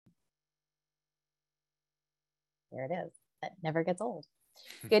There it is. That never gets old.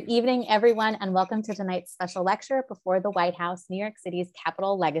 Good evening, everyone, and welcome to tonight's special lecture, Before the White House, New York City's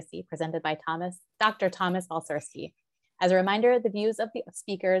Capitol Legacy, presented by Dr. Thomas Balcerski. As a reminder, the views of the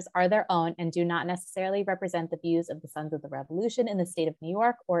speakers are their own and do not necessarily represent the views of the Sons of the Revolution in the state of New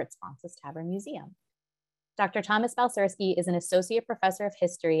York or its Fraunces Tavern Museum. Dr. Thomas Balcerski is an associate professor of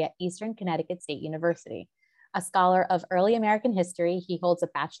history at Eastern Connecticut State University. A scholar of early American history, he holds a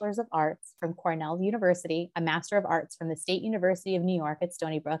Bachelor's of Arts from Cornell University, a Master of Arts from the State University of New York at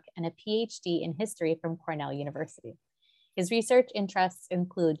Stony Brook, and a PhD in history from Cornell University. His research interests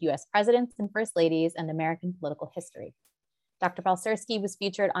include US presidents and first ladies and American political history. Dr. Balcerski was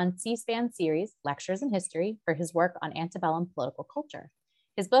featured on C-SPAN series, Lectures in History, for his work on antebellum political culture.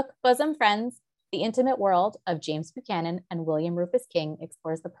 His book, Bosom Friends, The Intimate World of James Buchanan and William Rufus King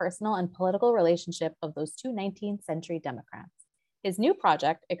explores the personal and political relationship of those two 19th century Democrats. His new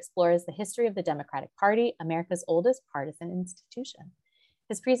project explores the history of the Democratic Party, America's oldest partisan institution.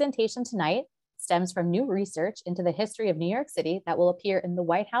 His presentation tonight stems from new research into the history of New York City that will appear in the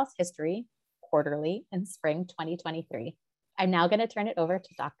White House History Quarterly in spring 2023. I'm now going to turn it over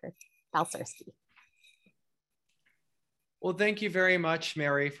to Dr. Balcerski. Well, thank you very much,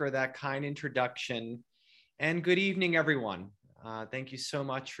 Mary, for that kind introduction. And good evening, everyone. Thank you so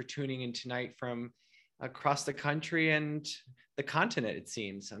much for tuning in tonight from across the country and the continent, it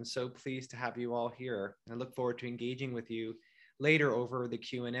seems. I'm so pleased to have you all here. I look forward to engaging with you later over the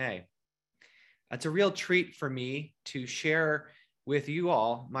Q&A. It's a real treat for me to share with you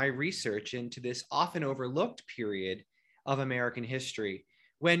all my research into this often overlooked period of American history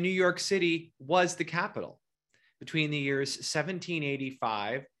when New York City was the capital between the years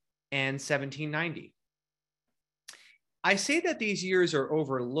 1785 and 1790. I say that these years are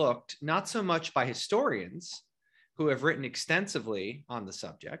overlooked, not so much by historians who have written extensively on the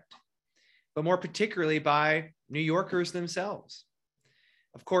subject, but more particularly by New Yorkers themselves.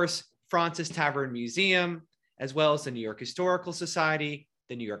 Of course, Fraunces Tavern Museum, as well as the New York Historical Society,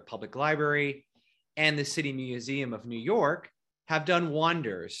 the New York Public Library, and the City Museum of New York have done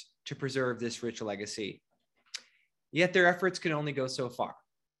wonders to preserve this rich legacy. Yet their efforts can only go so far.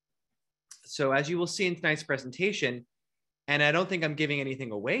 So as you will see in tonight's presentation, and I don't think I'm giving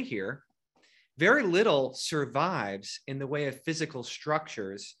anything away here, very little survives in the way of physical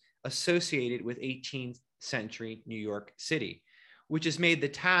structures associated with 18th century New York City, which has made the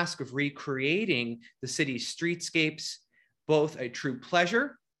task of recreating the city's streetscapes both a true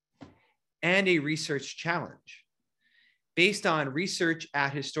pleasure and a research challenge. Based on research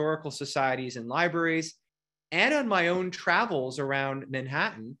at historical societies and libraries, and on my own travels around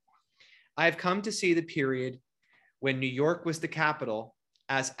Manhattan, I've come to see the period when New York was the capital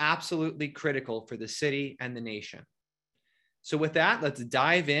as absolutely critical for the city and the nation. So with that, let's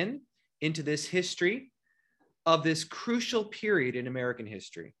dive into this history of this crucial period in American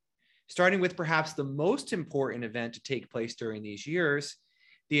history, starting with perhaps the most important event to take place during these years,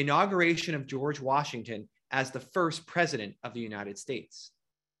 the inauguration of George Washington as the first president of the United States.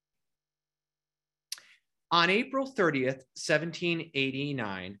 On April 30th,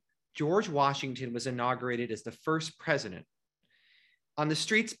 1789, George Washington was inaugurated as the first president. On the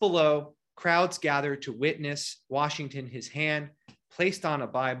streets below, crowds gathered to witness Washington, his hand placed on a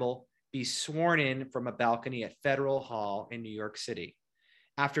Bible, be sworn in from a balcony at Federal Hall in New York City.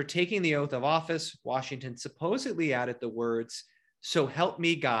 After taking the oath of office, Washington supposedly added the words, "So help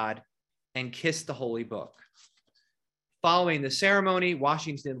me God," and kissed the holy book. Following the ceremony,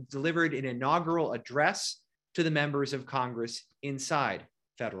 Washington delivered an inaugural address to the members of Congress inside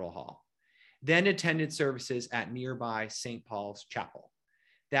Federal Hall, then attended services at nearby St. Paul's Chapel.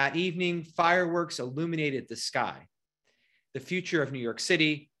 That evening, fireworks illuminated the sky. The future of New York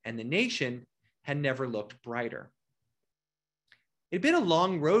City and the nation had never looked brighter. It had been a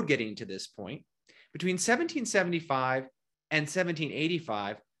long road getting to this point. Between 1775 and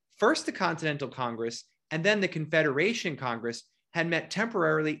 1785, first the Continental Congress and then the Confederation Congress had met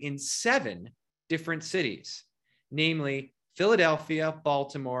temporarily in 7 different cities, namely Philadelphia,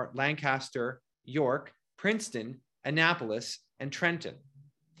 Baltimore, Lancaster, York, Princeton, Annapolis, and Trenton.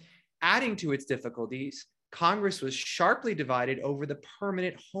 Adding to its difficulties, Congress was sharply divided over the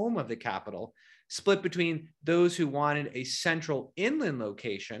permanent home of the capital, split between those who wanted a central inland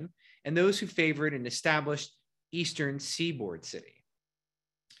location and those who favored an established eastern seaboard city.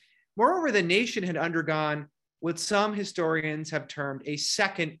 Moreover, the nation had undergone what some historians have termed a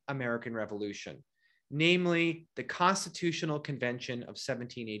second American Revolution, namely the Constitutional Convention of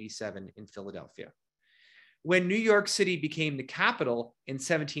 1787 in Philadelphia. When New York City became the capital in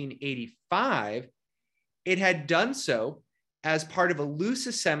 1785, it had done so as part of a loose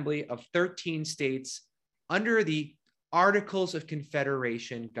assembly of 13 states under the Articles of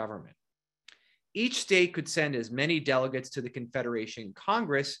Confederation government. Each state could send as many delegates to the Confederation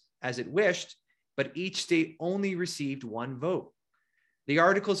Congress as it wished, but each state only received one vote. The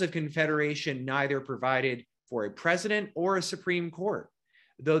Articles of Confederation neither provided for a president or a Supreme Court,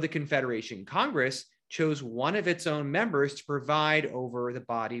 though the Confederation Congress chose one of its own members to preside over the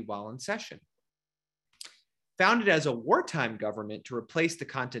body while in session. Founded as a wartime government to replace the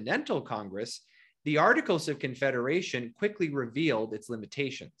Continental Congress, the Articles of Confederation quickly revealed its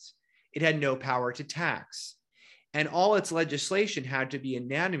limitations. It had no power to tax, and all its legislation had to be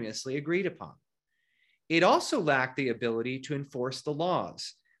unanimously agreed upon. It also lacked the ability to enforce the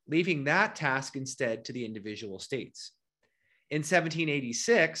laws, leaving that task instead to the individual states. In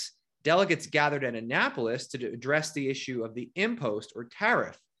 1786, delegates gathered at Annapolis to address the issue of the impost or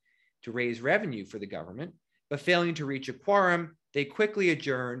tariff to raise revenue for the government, but failing to reach a quorum, they quickly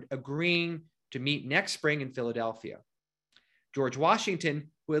adjourned, agreeing to meet next spring in Philadelphia. George Washington,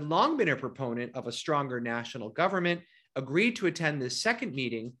 who had long been a proponent of a stronger national government, agreed to attend this second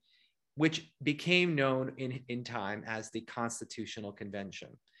meeting, which became known in time as the Constitutional Convention.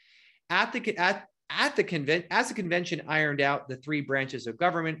 As the convention ironed out the three branches of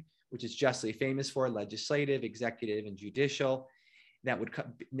government, which is justly famous for, legislative, executive, and judicial,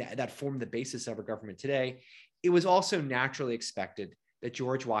 that form the basis of our government today, it was also naturally expected that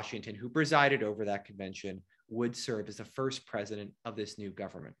George Washington, who presided over that convention, would serve as the first president of this new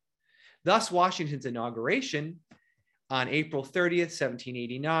government. Thus, Washington's inauguration on April 30th,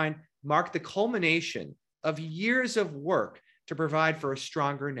 1789, marked the culmination of years of work to provide for a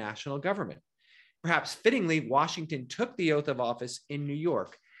stronger national government. Perhaps fittingly, Washington took the oath of office in New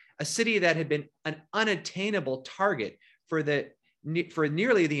York, a city that had been an unattainable target for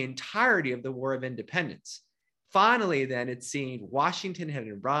nearly the entirety of the War of Independence. Finally, then, it seemed Washington had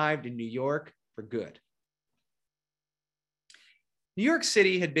arrived in New York for good. New York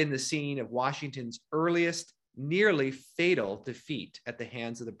City had been the scene of Washington's earliest, nearly fatal defeat at the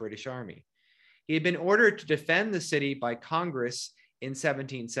hands of the British Army. He had been ordered to defend the city by Congress in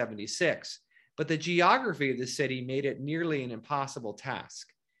 1776, but the geography of the city made it nearly an impossible task.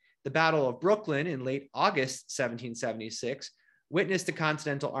 The Battle of Brooklyn in late August 1776 witnessed the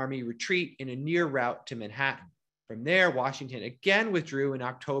Continental Army retreat in a near route to Manhattan. From there, Washington again withdrew in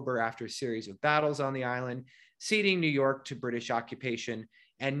October after a series of battles on the island, ceding New York to British occupation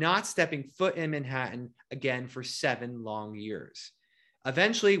and not stepping foot in Manhattan again for 7 long years.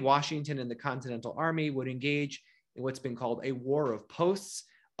 Eventually, Washington and the Continental Army would engage in what's been called a war of posts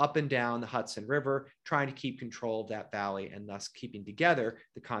up and down the Hudson River, trying to keep control of that valley and thus keeping together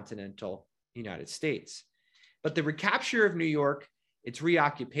the continental United States. But the recapture of New York, its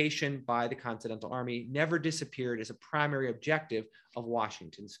reoccupation by the Continental Army, never disappeared as a primary objective of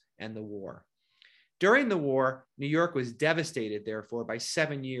Washington's and the war. During the war, New York was devastated, therefore, by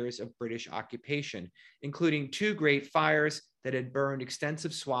 7 years of British occupation, including 2 great fires that had burned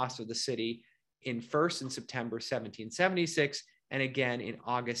extensive swaths of the city first in September 1776 and again in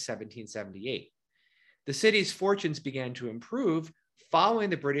August 1778. The city's fortunes began to improve following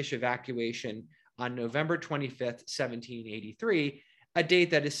the British evacuation on November 25th, 1783, a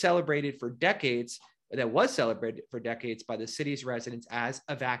date that was celebrated for decades by the city's residents as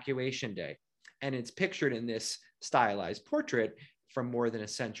Evacuation Day. And it's pictured in this stylized portrait from more than a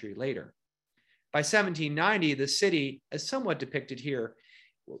century later. By 1790, the city, as somewhat depicted here,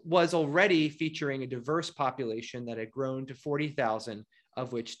 was already featuring a diverse population that had grown to 40,000,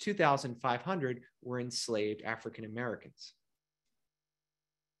 of which 2,500 were enslaved African Americans.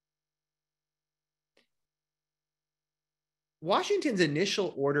 Washington's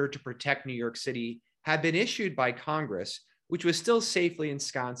initial order to protect New York City had been issued by Congress, which was still safely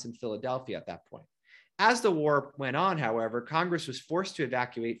ensconced in Philadelphia at that point. As the war went on, however, Congress was forced to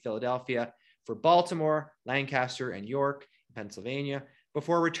evacuate Philadelphia for Baltimore, Lancaster, and York, Pennsylvania,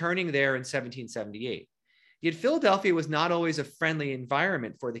 before returning there in 1778. Yet Philadelphia was not always a friendly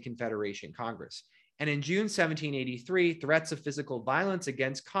environment for the Confederation Congress. And in June 1783, threats of physical violence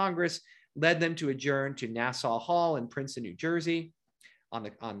against Congress led them to adjourn to Nassau Hall in Princeton, New Jersey, on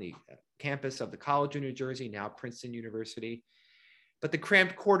the campus of the College of New Jersey, now Princeton University. But the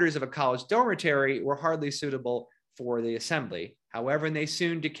cramped quarters of a college dormitory were hardly suitable for the assembly. However, they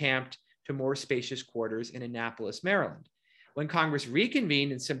soon decamped to more spacious quarters in Annapolis, Maryland. When Congress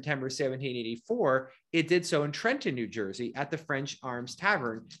reconvened in September 1784, it did so in Trenton, New Jersey, at the French Arms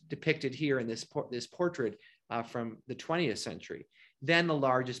Tavern, depicted here in this portrait from the 20th century, then the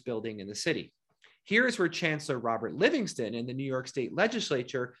largest building in the city. Here is where Chancellor Robert Livingston and the New York State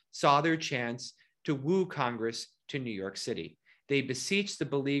Legislature saw their chance to woo Congress to New York City. they beseeched the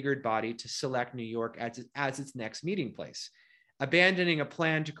beleaguered body to select New York as its next meeting place. Abandoning a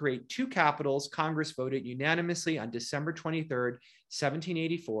plan to create two capitals, Congress voted unanimously on December 23rd,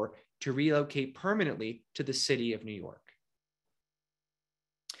 1784, to relocate permanently to the city of New York.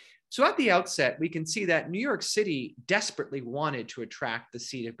 So at the outset, we can see that New York City desperately wanted to attract the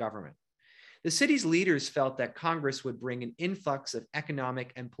seat of government. The city's leaders felt that Congress would bring an influx of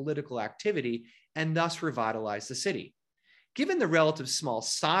economic and political activity and thus revitalize the city. Given the relative small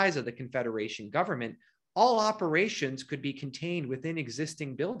size of the Confederation government, all operations could be contained within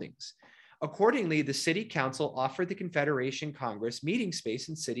existing buildings. Accordingly, the City Council offered the Confederation Congress meeting space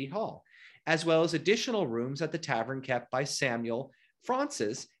in City Hall, as well as additional rooms at the tavern kept by Samuel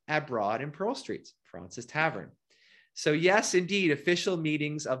Fraunces at Broad and Pearl Streets, Fraunces Tavern. So yes, indeed, official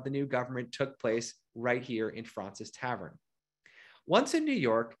meetings of the new government took place right here in Fraunces Tavern. Once in New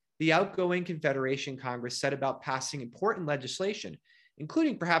York, the outgoing Confederation Congress set about passing important legislation,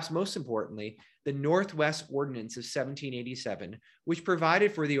 including, perhaps most importantly, the Northwest Ordinance of 1787, which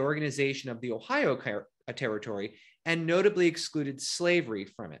provided for the organization of the Ohio Territory and notably excluded slavery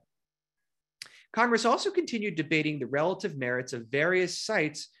from it. Congress also continued debating the relative merits of various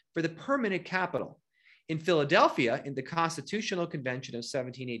sites for the permanent capital. In Philadelphia, in the Constitutional Convention of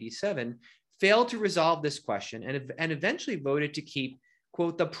 1787, failed to resolve this question and eventually voted to keep,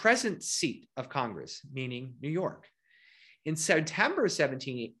 quote, the present seat of Congress, meaning New York. In September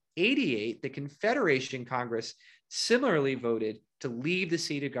 1788, the Confederation Congress similarly voted to leave the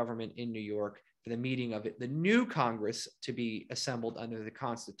seat of government in New York for the meeting of the new Congress to be assembled under the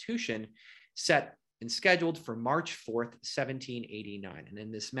Constitution, set and scheduled for March 4th, 1789. And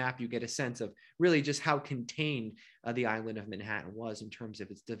in this map, you get a sense of really just how contained the island of Manhattan was in terms of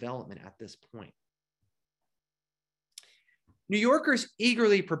its development at this point. New Yorkers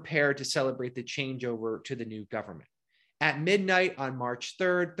eagerly prepared to celebrate the changeover to the new government. At midnight on March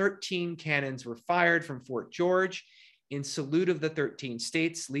 3rd, 13 cannons were fired from Fort George in salute of the 13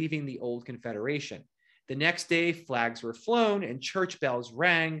 states leaving the old Confederation. The next day, flags were flown and church bells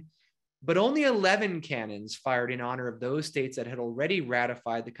rang, but only 11 cannons fired in honor of those states that had already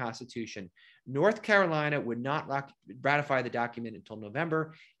ratified the Constitution. North Carolina would not ratify the document until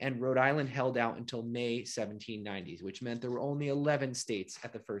November, and Rhode Island held out until May 1790s, which meant there were only 11 states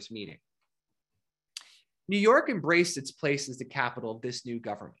at the first meeting. New York embraced its place as the capital of this new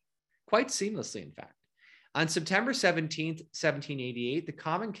government, quite seamlessly, in fact. On September 17th, 1788, the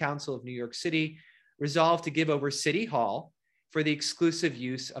Common Council of New York City resolved to give over City Hall for the exclusive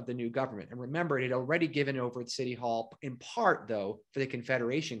use of the new government. And remember, it had already given over City Hall, in part, though, for the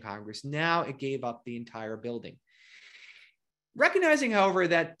Confederation Congress. Now it gave up the entire building. Recognizing, however,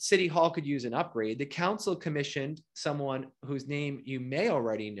 that City Hall could use an upgrade, the council commissioned someone whose name you may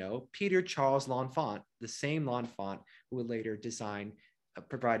already know, Peter Charles L'Enfant, the same L'Enfant who would later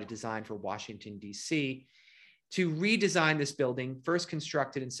provide a design for Washington, D.C., to redesign this building, first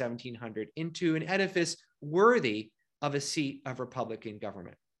constructed in 1700, into an edifice worthy of a seat of Republican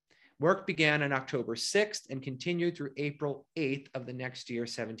government. Work began on October 6th and continued through April 8th of the next year,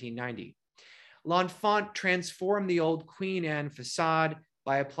 1790. L'Enfant transformed the old Queen Anne facade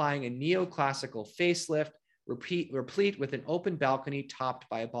by applying a neoclassical facelift, replete with an open balcony topped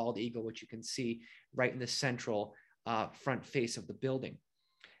by a bald eagle, which you can see right in the central front face of the building.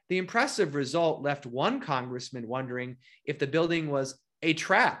 The impressive result left one congressman wondering if the building was a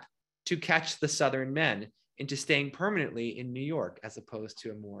trap to catch the Southern men into staying permanently in New York as opposed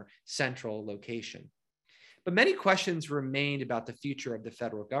to a more central location. But many questions remained about the future of the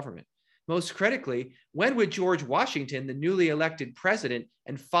federal government. Most critically, when would George Washington, the newly elected president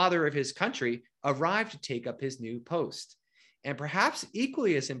and father of his country, arrive to take up his new post? And perhaps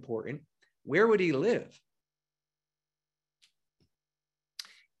equally as important, where would he live?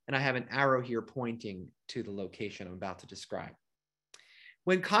 And I have an arrow here pointing to the location I'm about to describe.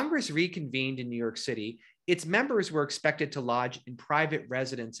 When Congress reconvened in New York City, its members were expected to lodge in private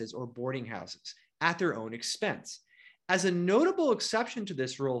residences or boarding houses at their own expense. As a notable exception to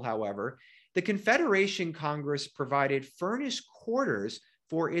this rule, however, the Confederation Congress provided furnished quarters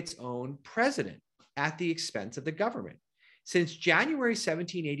for its own president at the expense of the government. Since January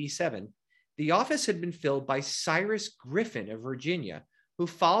 1787, the office had been filled by Cyrus Griffin of Virginia, who,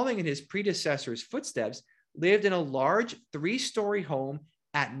 following in his predecessor's footsteps, lived in a large 3-story home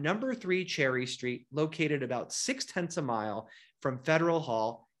at number 3 Cherry Street, located about 0.6 a mile from Federal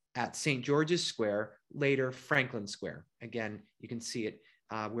Hall at St. George's Square, later Franklin Square. Again, you can see it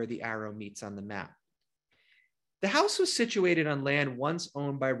where the arrow meets on the map. The house was situated on land once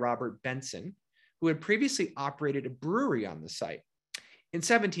owned by Robert Benson, who had previously operated a brewery on the site. In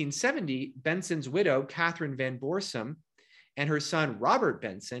 1770, Benson's widow, Catherine Van Borsum, and her son, Robert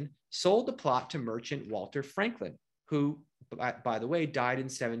Benson, sold the plot to merchant Walter Franklin, who, by the way, died in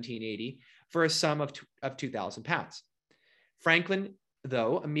 1780 for a sum of 2,000 pounds. Franklin,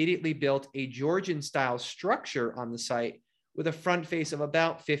 though, immediately built a Georgian-style structure on the site with a front face of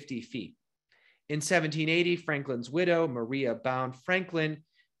about 50 feet. In 1780, Franklin's widow, Maria Bound Franklin,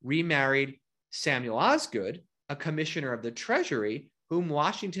 remarried Samuel Osgood, a commissioner of the Treasury, whom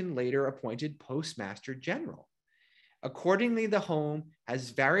Washington later appointed Postmaster General. Accordingly, the home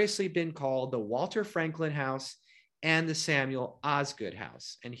has variously been called the Walter Franklin House and the Samuel Osgood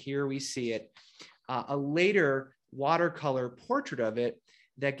House. And here we see it, a later watercolor portrait of it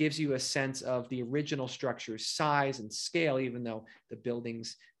that gives you a sense of the original structure's size and scale, even though the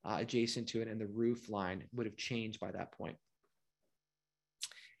buildings adjacent to it and the roof line would have changed by that point.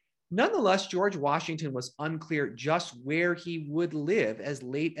 Nonetheless, George Washington was unclear just where he would live as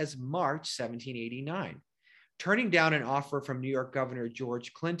late as March 1789. Turning down an offer from New York Governor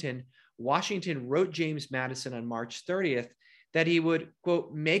George Clinton, Washington wrote James Madison on March 30th that he would,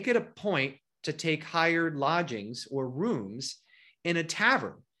 quote, make it a point to take hired lodgings or rooms in a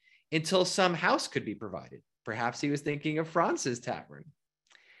tavern until some house could be provided. Perhaps he was thinking of France's Tavern.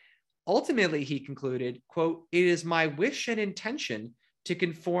 Ultimately, he concluded, quote, it is my wish and intention to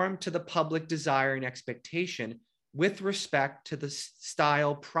conform to the public desire and expectation with respect to the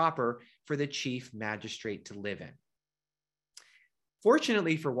style proper for the chief magistrate to live in.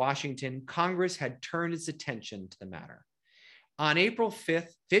 Fortunately for Washington, Congress had turned its attention to the matter. On April 15th,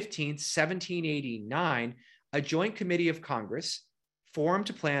 1789, a joint committee of Congress, formed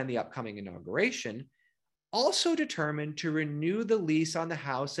to plan the upcoming inauguration, also determined to renew the lease on the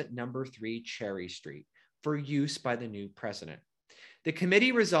house at number 3 Cherry Street for use by the new president. The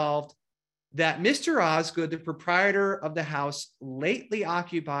committee resolved that Mr. Osgood, the proprietor of the house lately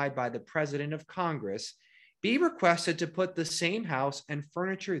occupied by the president of Congress, be requested to put the same house and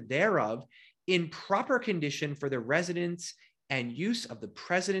furniture thereof in proper condition for the residence and use of the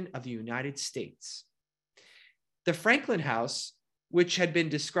President of the United States. The Franklin House, which had been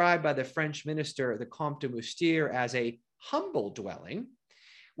described by the French minister, the Comte de Moustier, as a humble dwelling,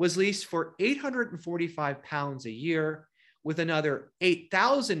 was leased for £845 a year, with another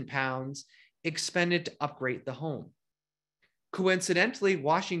 £8,000 expended to upgrade the home. Coincidentally,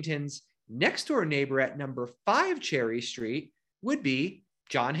 Washington's next door neighbor at number 5 Cherry Street would be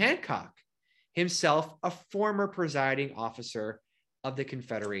John Hancock, himself a former presiding officer of the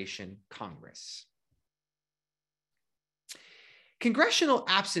Confederation Congress. Congressional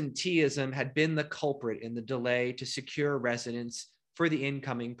absenteeism had been the culprit in the delay to secure residence for the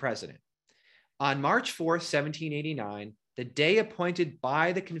incoming president. On March 4, 1789, the day appointed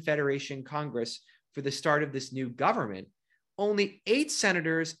by the Confederation Congress for the start of this new government, only 8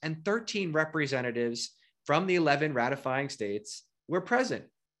 senators and 13 representatives from the 11 ratifying states were present.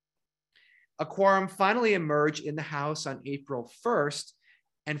 A quorum finally emerged in the House on April 1st,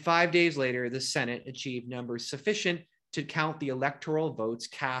 and 5 days later, the Senate achieved numbers sufficient to count the electoral votes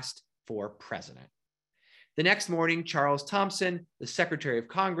cast for president. The next morning, Charles Thompson, the Secretary of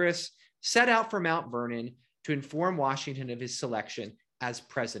Congress, set out for Mount Vernon to inform Washington of his selection as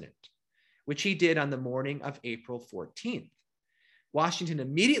president, which he did on the morning of April 14th. Washington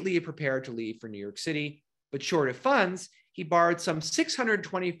immediately prepared to leave for New York City, but short of funds, he borrowed some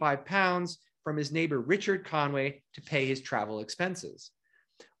 £625 from his neighbor Richard Conway to pay his travel expenses.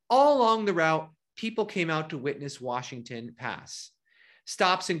 All along the route, people came out to witness Washington pass.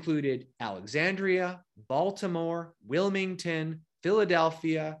 Stops included Alexandria, Baltimore, Wilmington,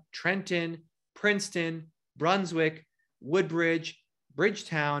 Philadelphia, Trenton, Princeton, Brunswick, Woodbridge,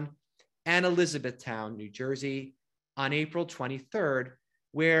 Bridgetown, and Elizabethtown, New Jersey, on April 23rd,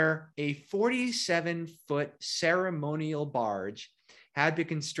 where a 47-foot ceremonial barge had been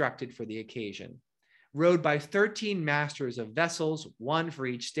constructed for the occasion. Rowed by 13 masters of vessels, one for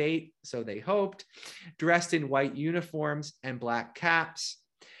each state, so they hoped, dressed in white uniforms and black caps.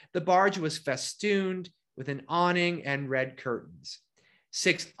 The barge was festooned with an awning and red curtains.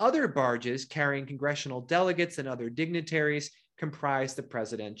 6 other barges carrying congressional delegates and other dignitaries comprised the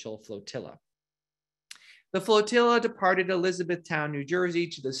presidential flotilla. The flotilla departed Elizabethtown, New Jersey,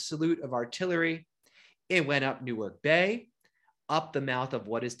 to the salute of artillery. It went up Newark Bay, up the mouth of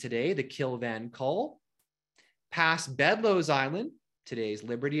what is today the Kilvan Col, past Bedloe's Island, today's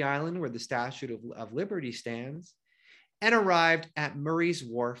Liberty Island, where the Statue of Liberty stands, and arrived at Murray's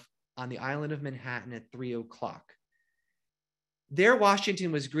Wharf on the island of Manhattan at 3 o'clock. There,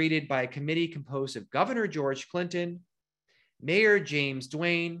 Washington was greeted by a committee composed of Governor George Clinton, Mayor James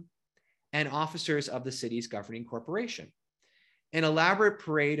Duane, and officers of the city's governing corporation. An elaborate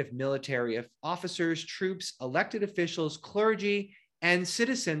parade of military officers, troops, elected officials, clergy, and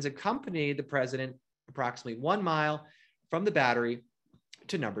citizens accompanied the president approximately 1 mile from the Battery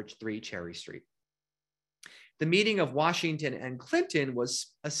to number 3 Cherry Street. The meeting of Washington and Clinton was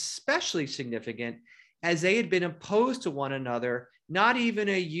especially significant as they had been opposed to one another not even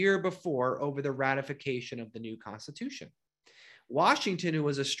a year before over the ratification of the new Constitution. Washington, who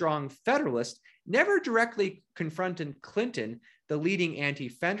was a strong Federalist, never directly confronted Clinton, the leading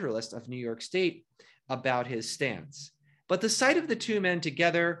anti-Federalist of New York State, about his stance. But the sight of the two men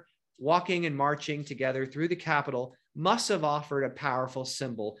together, walking and marching together through the Capitol, must have offered a powerful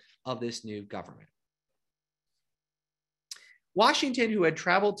symbol of this new government. Washington, who had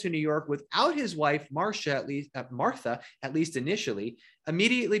traveled to New York without his wife Martha, at least initially,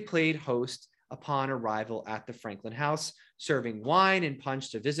 immediately played host upon arrival at the Franklin House, serving wine and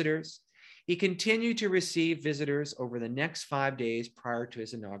punch to visitors. He continued to receive visitors over the next 5 days prior to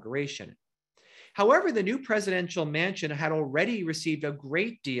his inauguration. However, the new presidential mansion had already received a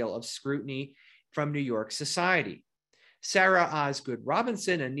great deal of scrutiny from New York society. Sarah Osgood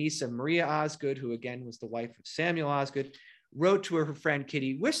Robinson, a niece of Maria Osgood, who again was the wife of Samuel Osgood, wrote to her friend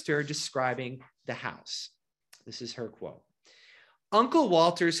Kitty Wister describing the house. This is her quote. Uncle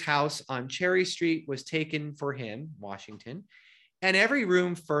Walter's house on Cherry Street was taken for him, Washington, and every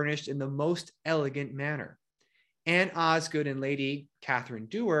room furnished in the most elegant manner. Aunt Osgood and Lady Catherine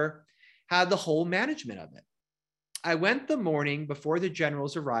Dewar had the whole management of it. I went the morning before the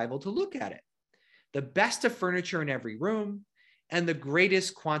general's arrival to look at it. The best of furniture in every room and the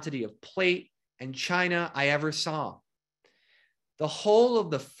greatest quantity of plate and china I ever saw. The whole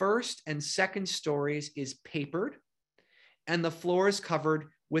of the first and second stories is papered, and the floors covered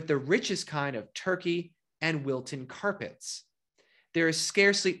with the richest kind of Turkey and Wilton carpets. There is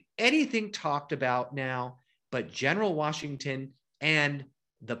scarcely anything talked about now but General Washington and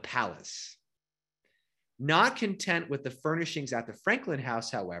the palace. Not content with the furnishings at the Franklin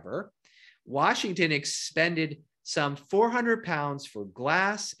House, however, Washington expended some 400 pounds for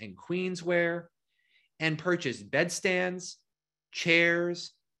glass and queensware and purchased bedstands,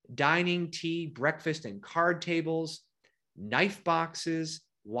 chairs, dining, tea, breakfast, and card tables, knife boxes,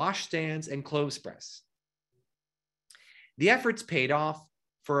 washstands, and clothes press. The efforts paid off,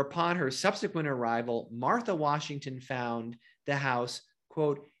 for upon her subsequent arrival, Martha Washington found the house,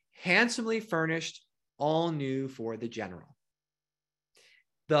 quote, handsomely furnished, all new for the general.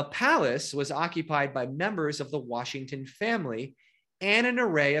 The palace was occupied by members of the Washington family and an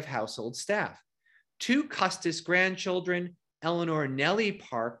array of household staff. 2 Custis grandchildren, Eleanor Nellie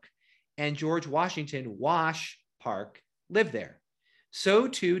Park and George Washington Wash Park, lived there. So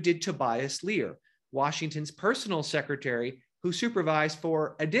too did Tobias Lear, Washington's personal secretary, who supervised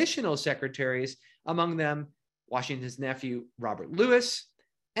 4 additional secretaries, among them Washington's nephew Robert Lewis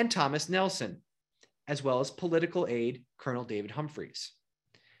and Thomas Nelson, as well as political aide Colonel David Humphreys.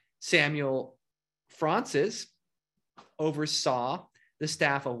 Samuel Francis oversaw the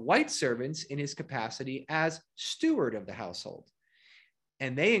staff of white servants in his capacity as steward of the household.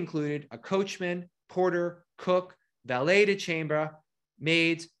 And they included a coachman, porter, cook, valet de chambre,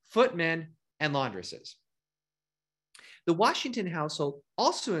 maids, footmen, and laundresses. The Washington household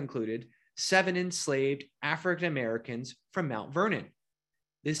also included 7 enslaved African Americans from Mount Vernon.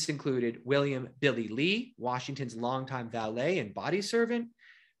 This included William Billy Lee, Washington's longtime valet and body servant,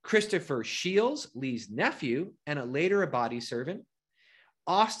 Christopher Shields, Lee's nephew, and later a body servant,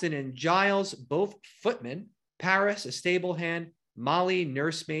 Austin and Giles, both footmen, Paris, a stable hand, Molly,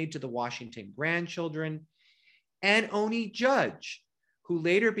 nursemaid to the Washington grandchildren, and Oni Judge, who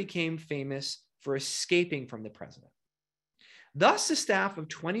later became famous for escaping from the president. Thus, the staff of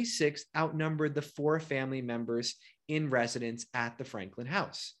 26 outnumbered the 4 family members in residence at the Franklin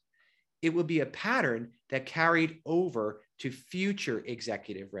House. It would be a pattern that carried over to future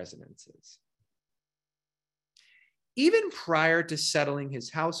executive residences. Even prior to settling his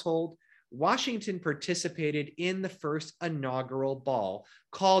household, Washington participated in the first inaugural ball,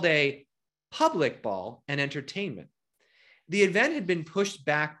 called a public ball and entertainment. The event had been pushed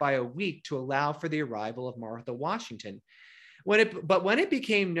back by a week to allow for the arrival of Martha Washington. But when it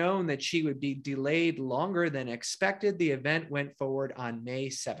became known that she would be delayed longer than expected, the event went forward on May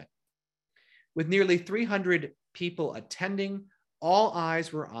 7th. With nearly 300 people attending, all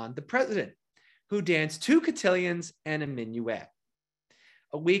eyes were on the president, who danced 2 cotillions and a minuet.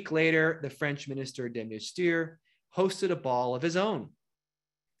 A week later, the French minister de Neustier hosted a ball of his own.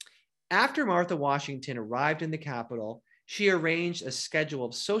 After Martha Washington arrived in the Capitol, she arranged a schedule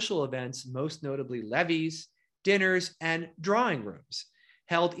of social events, most notably levees, dinners, and drawing rooms,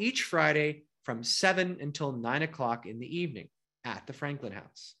 held each Friday from 7 until 9 o'clock in the evening. at the Franklin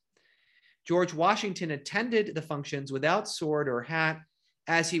House. George Washington attended the functions without sword or hat,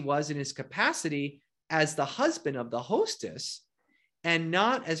 as he was in his capacity as the husband of the hostess and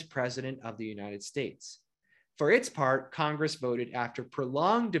not as President of the United States. For its part, Congress voted after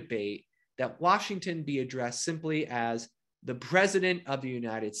prolonged debate that Washington be addressed simply as the President of the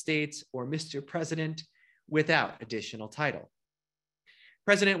United States or Mr. President without additional title.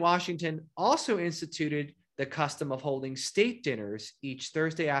 President Washington also instituted the custom of holding state dinners each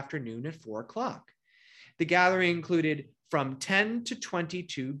Thursday afternoon at 4 o'clock. The gathering included from 10 to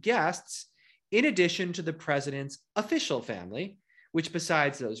 22 guests, in addition to the president's official family, which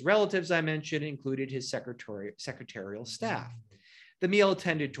besides those relatives I mentioned, included his secretarial staff. The meal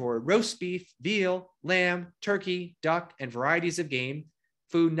tended toward roast beef, veal, lamb, turkey, duck, and varieties of game,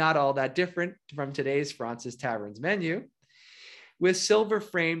 food not all that different from today's Fraunces Tavern's menu, with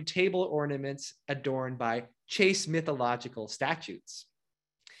silver-framed table ornaments adorned by chaste mythological statues.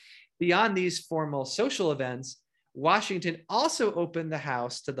 Beyond these formal social events, Washington also opened the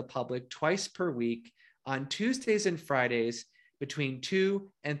house to the public twice per week on Tuesdays and Fridays between 2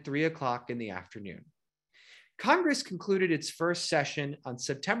 and 3 o'clock in the afternoon. Congress concluded its first session on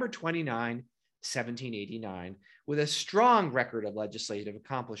September 29, 1789, with a strong record of legislative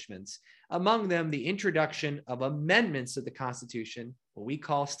accomplishments, among them the introduction of amendments to the Constitution, what we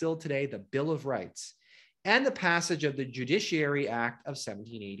call still today the Bill of Rights, and the passage of the Judiciary Act of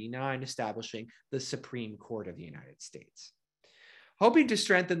 1789, establishing the Supreme Court of the United States. Hoping to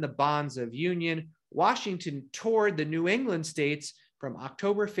strengthen the bonds of union, Washington toured the New England states from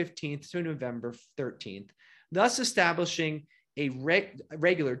October 15th to November 13th, thus establishing a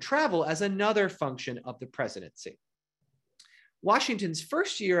regular travel as another function of the presidency. Washington's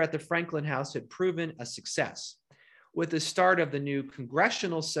first year at the Franklin House had proven a success. With the start of the new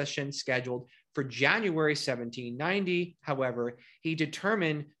congressional session scheduled for January 1790, however, he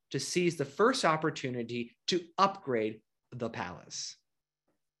determined to seize the first opportunity to upgrade the palace.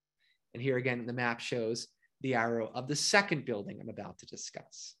 And here again, the map shows the arrow of the second building I'm about to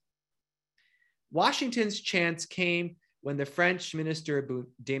discuss. Washington's chance came when the French minister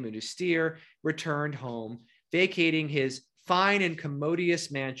de Montesquieu returned home, vacating his fine and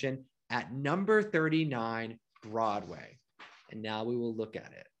commodious mansion at number 39 Broadway. And now we will look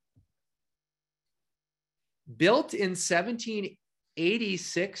at it. Built in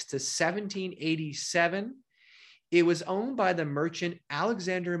 1786 to 1787, it was owned by the merchant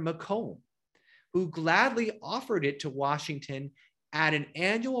Alexander Macomb, who gladly offered it to Washington at an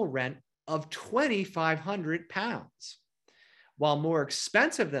annual rent of £2,500. While more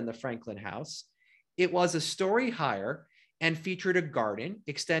expensive than the Franklin House, it was a story higher and featured a garden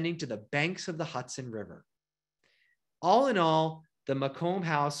extending to the banks of the Hudson River. All in all, the Macomb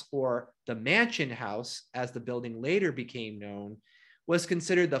House, or the Mansion House, as the building later became known, was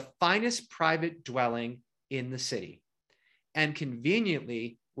considered the finest private dwelling in the city, and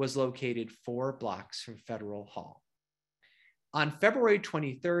conveniently was located 4 blocks from Federal Hall. On February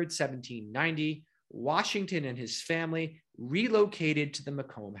 23rd, 1790, Washington and his family relocated to the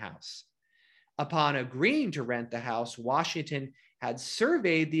Macomb House. Upon agreeing to rent the house, Washington had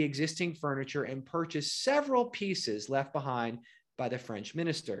surveyed the existing furniture and purchased several pieces left behind by the French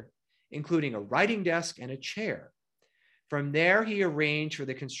minister, including a writing desk and a chair. From there, he arranged for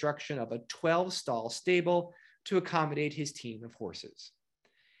the construction of a 12-stall stable to accommodate his team of horses.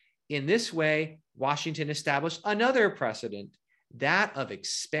 In this way, Washington established another precedent, that of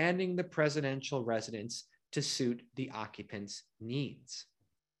expanding the presidential residence to suit the occupants' needs.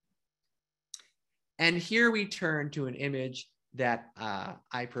 And here we turn to an image that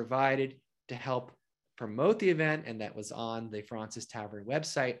I provided to help promote the event, and that was on the Fraunces Tavern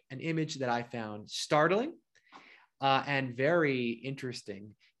website, an image that I found startling and very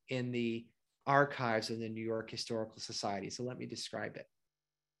interesting in the archives of the New York Historical Society. So let me describe it.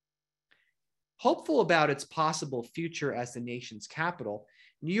 Hopeful about its possible future as the nation's capital,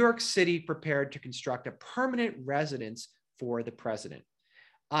 New York City prepared to construct a permanent residence for the president.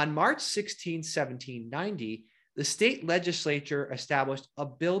 On March 16, 1790, the state legislature established a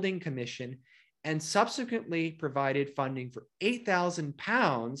building commission and subsequently provided funding for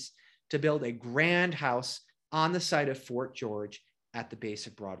 £8,000 to build a grand house on the site of Fort George at the base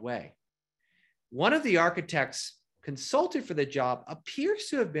of Broadway. One of the architects consulted for the job appears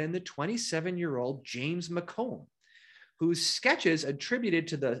to have been the 27-year-old James Macomb, whose sketches attributed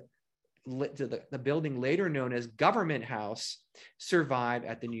to the building later known as Government House survive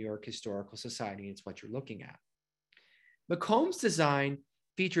at the New York Historical Society. It's what you're looking at. Macomb's design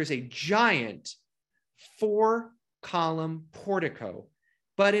features a giant 4-column portico,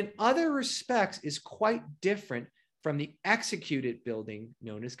 but in other respects is quite different from the executed building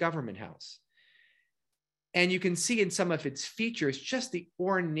known as Government House. And you can see in some of its features just the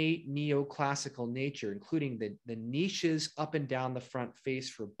ornate neoclassical nature, including the niches up and down the front face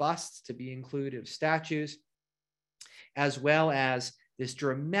for busts to be included of statues, as well as this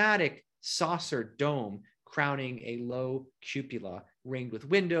dramatic saucer dome crowning a low cupola ringed with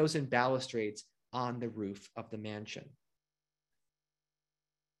windows and balustrades on the roof of the mansion.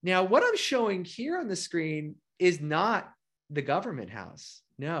 Now, what I'm showing here on the screen is not the Government House.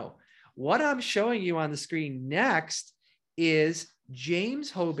 No. What I'm showing you on the screen next is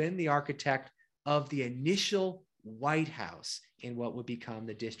James Hoban, the architect of the initial White House in what would become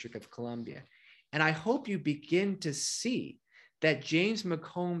the District of Columbia. And I hope you begin to see that James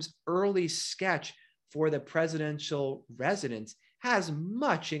McComb's early sketch for the presidential residence has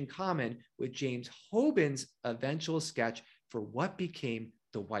much in common with James Hoban's eventual sketch for what became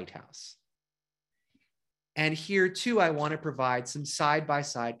the White House. And here too, I want to provide some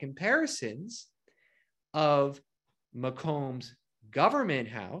side-by-side comparisons of McComb's Government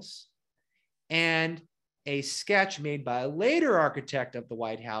House and a sketch made by a later architect of the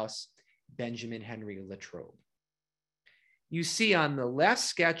White House, Benjamin Henry Latrobe. You see on the left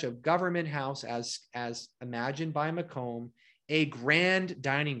sketch of Government House as imagined by McComb, a grand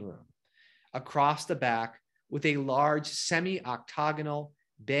dining room across the back with a large semi-octagonal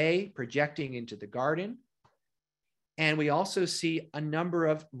bay projecting into the garden. And we also see a number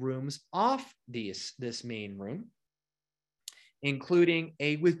of rooms off this main room, including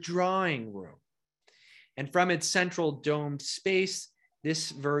a withdrawing room. And from its central domed space,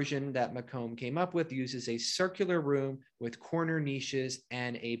 this version that McComb came up with uses a circular room with corner niches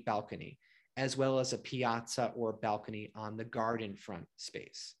and a balcony, as well as a piazza or balcony on the garden front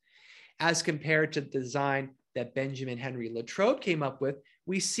space. As compared to the design that Benjamin Henry Latrobe came up with,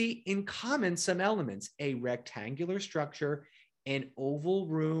 we see in common some elements: a rectangular structure, an oval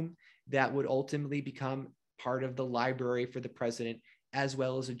room that would ultimately become part of the library for the president, as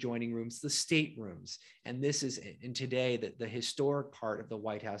well as adjoining rooms, the state rooms. And this is in today the historic part of the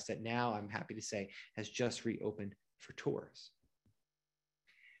White House that now, I'm happy to say, has just reopened for tours.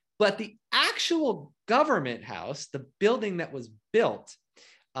 But the actual Government House, the building that was built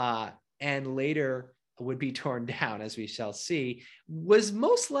and later would be torn down, as we shall see, was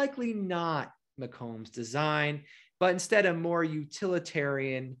most likely not McComb's design, but instead a more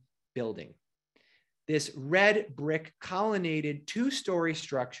utilitarian building. This red brick colonnaded two-story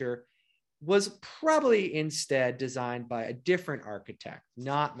structure was probably instead designed by a different architect,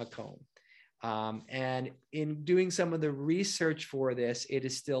 not McComb. And in doing some of the research for this, it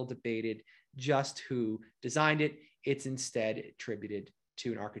is still debated just who designed it. It's instead attributed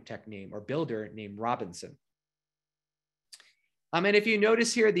to an architect named, or builder named, Robinson. And if you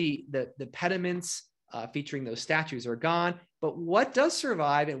notice here, the pediments featuring those statues are gone, but what does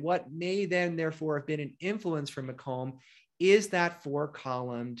survive and what may then therefore have been an influence from McComb is that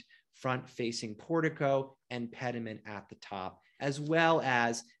four-columned front-facing portico and pediment at the top, as well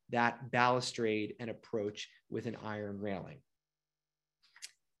as that balustrade and approach with an iron railing.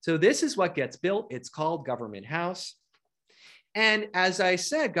 So this is what gets built. It's called Government House. And as I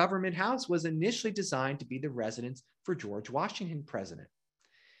said, Government House was initially designed to be the residence for George Washington, president.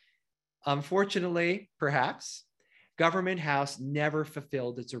 Unfortunately, perhaps, Government House never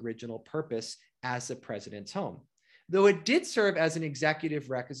fulfilled its original purpose as the president's home, though it did serve as an executive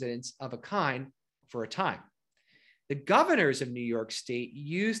residence of a kind for a time. The governors of New York State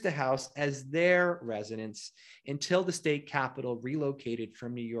used the house as their residence until the state capital relocated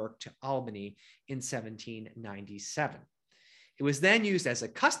from New York to Albany in 1797. It was then used as a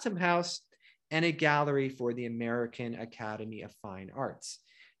custom house and a gallery for the American Academy of Fine Arts.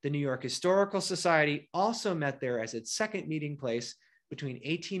 The New York Historical Society also met there as its second meeting place between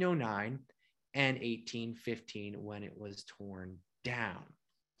 1809 and 1815, when it was torn down.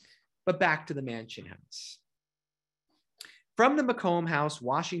 But back to the Mansion House. From the McComb House,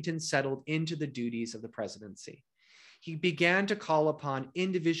 Washington settled into the duties of the presidency. He began to call upon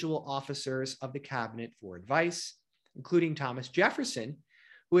individual officers of the cabinet for advice, including Thomas Jefferson,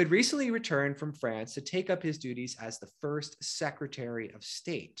 who had recently returned from France to take up his duties as the first Secretary of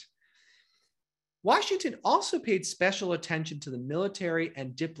State. Washington also paid special attention to the military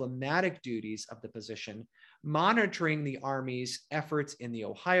and diplomatic duties of the position, monitoring the Army's efforts in the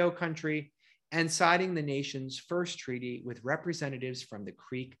Ohio Country and signing the nation's first treaty with representatives from the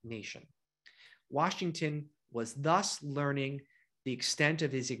Creek Nation. Washington was thus learning the extent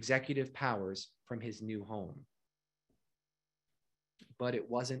of his executive powers from his new home. But it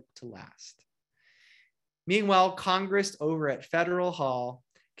wasn't to last. Meanwhile, Congress over at Federal Hall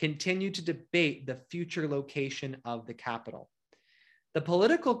continued to debate the future location of the capital. The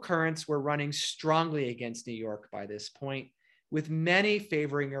political currents were running strongly against New York by this point, with many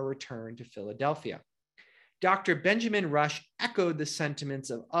favoring a return to Philadelphia. Dr. Benjamin Rush echoed the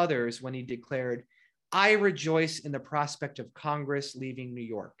sentiments of others when he declared, "I rejoice in the prospect of Congress leaving New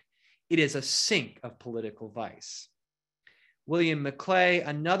York. It is a sink of political vice." William Maclay,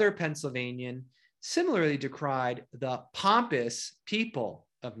 another Pennsylvanian, similarly decried the pompous people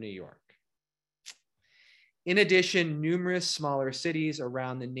of New York. In addition, numerous smaller cities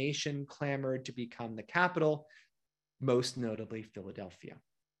around the nation clamored to become the capital, most notably Philadelphia.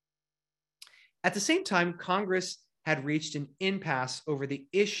 At the same time, Congress had reached an impasse over the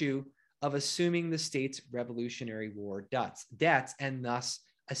issue of assuming the state's Revolutionary War debts and thus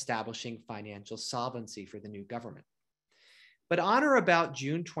establishing financial solvency for the new government. But on or about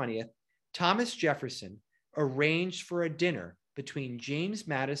June 20th, Thomas Jefferson arranged for a dinner between James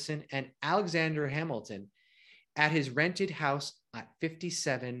Madison and Alexander Hamilton at his rented house at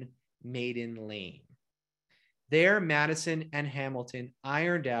 57 Maiden Lane. There, Madison and Hamilton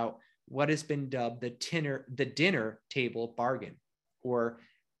ironed out what has been dubbed the dinner table bargain, or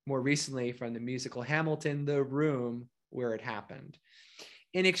more recently from the musical Hamilton, the room where it happened.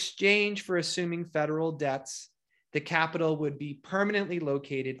 In exchange for assuming federal debts, the capital would be permanently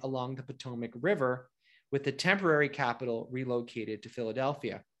located along the Potomac River, with the temporary capital relocated to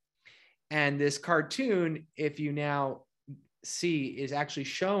Philadelphia. And this cartoon, if you now see, is actually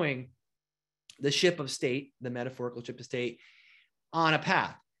showing the ship of state, the metaphorical ship of state, on a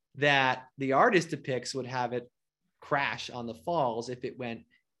path that the artist depicts would have it crash on the falls if it went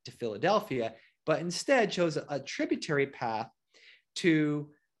to Philadelphia, but instead shows a tributary path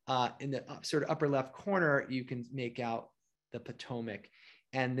to, in the sort of upper left corner, you can make out the Potomac.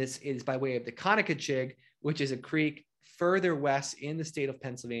 And this is by way of the Conococheague, which is a creek further west in the state of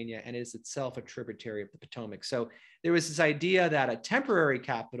Pennsylvania and is itself a tributary of the Potomac. So there was this idea that a temporary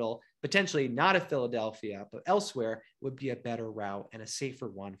capital, potentially not at Philadelphia, but elsewhere, would be a better route and a safer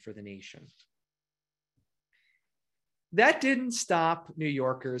one for the nation. That didn't stop New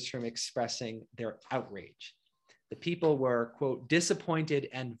Yorkers from expressing their outrage. The people were, quote, disappointed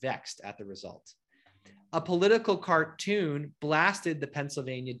and vexed at the result. A political cartoon blasted the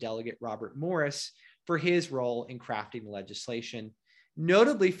Pennsylvania delegate Robert Morris for his role in crafting the legislation,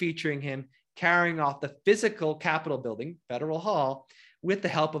 notably featuring him carrying off the physical Capitol building, Federal Hall, with the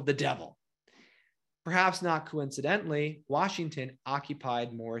help of the devil. Perhaps not coincidentally, Washington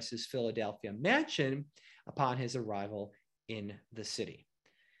occupied Morris's Philadelphia mansion upon his arrival in the city.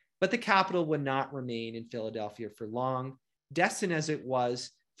 But the capital would not remain in Philadelphia for long, destined as it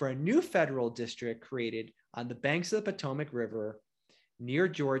was for a new federal district created on the banks of the Potomac River near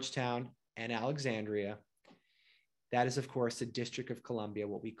Georgetown and Alexandria. That is, of course, the District of Columbia,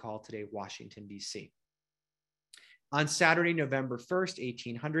 what we call today Washington, D.C. On Saturday, November 1st,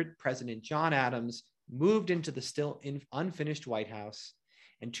 1800, President John Adams moved into the still unfinished White House,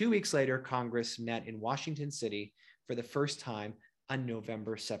 and 2 weeks later, Congress met in Washington City for the first time on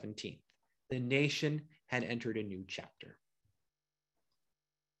November 17th. The nation had entered a new chapter.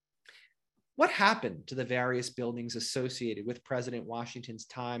 What happened to the various buildings associated with President Washington's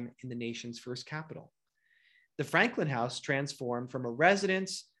time in the nation's first capital? The Franklin House transformed from a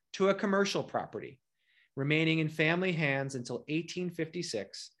residence to a commercial property, remaining in family hands until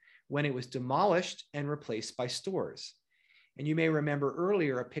 1856, when it was demolished and replaced by stores. And you may remember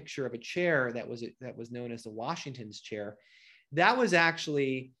earlier a picture of a chair that was known as the Washington's chair. That was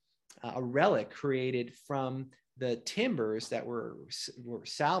actually a relic created from the timbers that were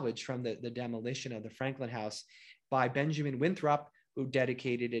salvaged from the demolition of the Franklin House by Benjamin Winthrop, who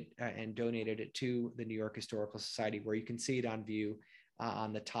dedicated it and donated it to the New York Historical Society, where you can see it on view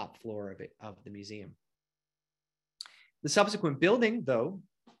on the top floor of the museum. The subsequent building, though,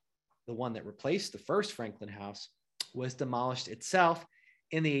 the one that replaced the first Franklin House, was demolished itself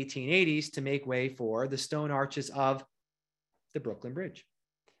in the 1880s to make way for the stone arches of the Brooklyn Bridge.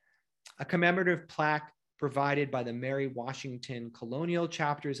 A commemorative plaque provided by the Mary Washington colonial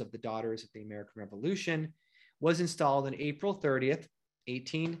chapters of the Daughters of the American Revolution was installed on April 30th,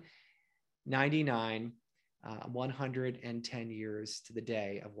 1899, 110 years to the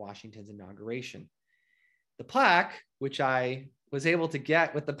day of Washington's inauguration. The plaque, which I was able to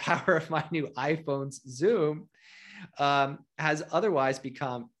get with the power of my new iPhone's Zoom, has otherwise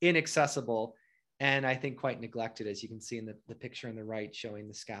become inaccessible and I think quite neglected, as you can see in the picture on the right showing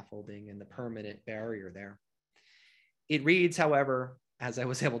the scaffolding and the permanent barrier there. It reads, however, as I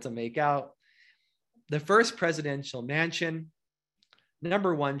was able to make out, the first presidential mansion,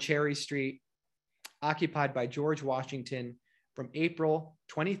 number 1 Cherry Street, occupied by George Washington, from April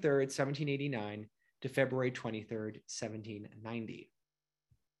 23rd, 1789 to February 23rd, 1790.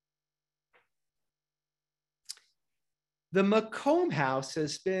 The Macomb House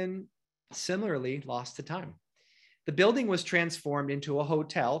has been similarly lost to time. The building was transformed into a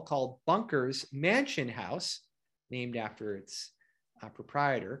hotel called Bunker's Mansion House, named after its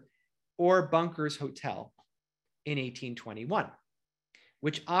proprietor, or Bunker's Hotel in 1821,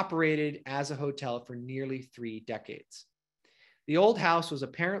 which operated as a hotel for nearly 3 decades. The old house was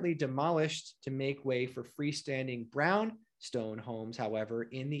apparently demolished to make way for freestanding brownstone homes, however,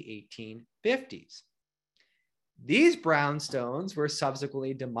 in the 1850s. These brownstones were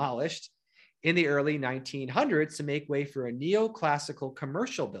subsequently demolished in the early 1900s to make way for a neoclassical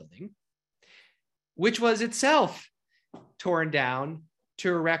commercial building, which was itself torn down to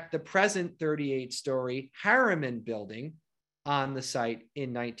erect the present 38-story Harriman building on the site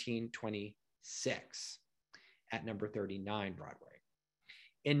in 1926 at number 39 Broadway.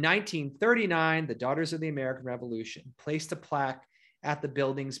 In 1939, the Daughters of the American Revolution placed a plaque at the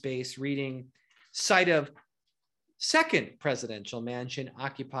building's base reading, "Site of second presidential mansion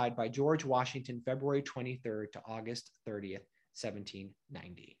occupied by George Washington, February 23rd to August 30th,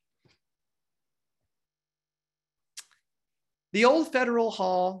 1790. The old Federal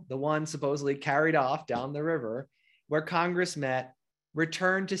Hall, the one supposedly carried off down the river, where Congress met,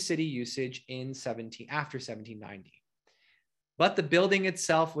 returned to city usage after 1790. But the building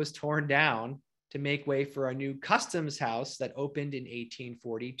itself was torn down to make way for a new customs house that opened in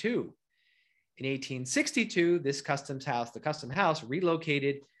 1842. In 1862, the custom house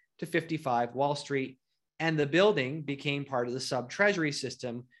relocated to 55 Wall Street, and the building became part of the sub-treasury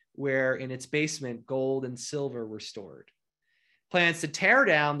system, where in its basement, gold and silver were stored. Plans to tear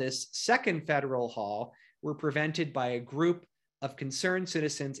down this second Federal Hall were prevented by a group of concerned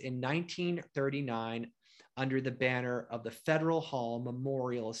citizens in 1939 under the banner of the Federal Hall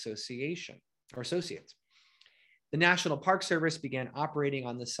Memorial Association, or Associates. The National Park Service began operating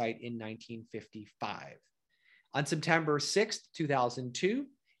on the site in 1955. On September 6, 2002,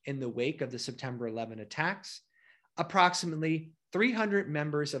 in the wake of the September 11 attacks, approximately 300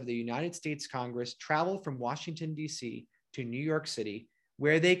 members of the United States Congress traveled from Washington, D.C. to New York City,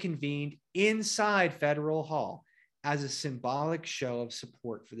 where they convened inside Federal Hall as a symbolic show of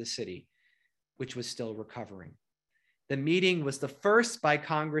support for the city, which was still recovering. The meeting was the first by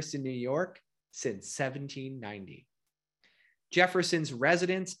Congress in New York since 1790. Jefferson's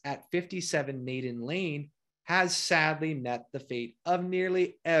residence at 57 Maiden Lane has sadly met the fate of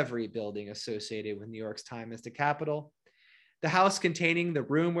nearly every building associated with New York's time as the capital. The house containing the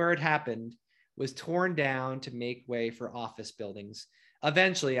room where it happened was torn down to make way for office buildings,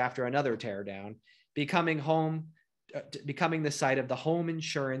 eventually after another teardown, becoming the site of the Home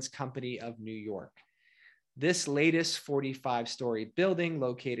Insurance Company of New York. This latest 45-story building,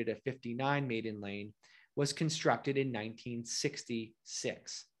 located at 59 Maiden Lane, was constructed in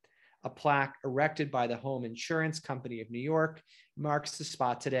 1966. A plaque erected by the Home Insurance Company of New York marks the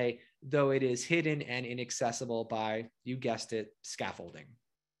spot today, though it is hidden and inaccessible by, you guessed it, scaffolding.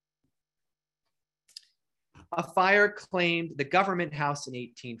 A fire claimed the government house in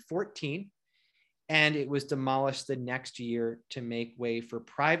 1814, and it was demolished the next year to make way for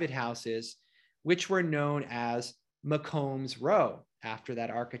private houses, which were known as Macomb's Row, after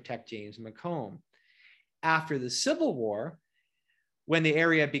that architect James Macomb. After the Civil War, when the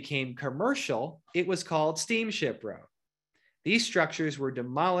area became commercial, it was called Steamship Row. These structures were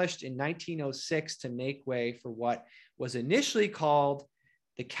demolished in 1906 to make way for what was initially called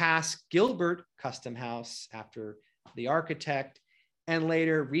the Cass Gilbert Custom House, after the architect, and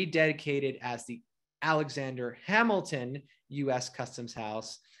later rededicated as the Alexander Hamilton U.S. Customs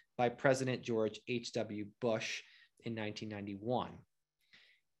House by President George H.W. Bush in 1991.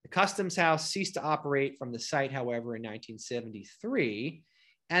 The Customs House ceased to operate from the site, however, in 1973,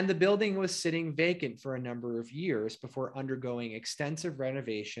 and the building was sitting vacant for a number of years before undergoing extensive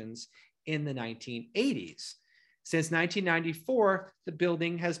renovations in the 1980s. Since 1994, the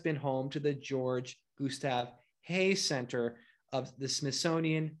building has been home to the George Gustav Hayes Center of the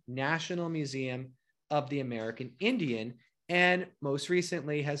Smithsonian National Museum of the American Indian, and most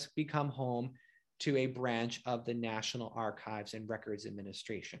recently has become home to a branch of the National Archives and Records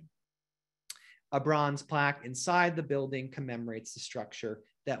Administration. A bronze plaque inside the building commemorates the structure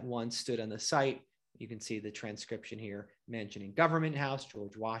that once stood on the site. You can see the transcription here mentioning Government House,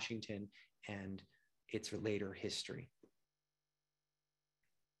 George Washington, and its later history.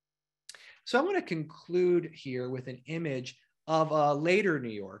 So I want to conclude here with an image of a later New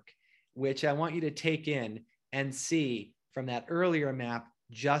York, which I want you to take in and see from that earlier map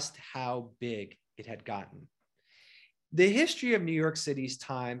just how big it had gotten. The history of New York City's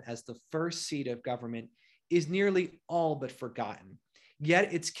time as the first seat of government is nearly all but forgotten,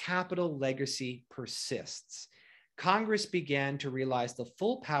 yet its capital legacy persists. Congress began to realize the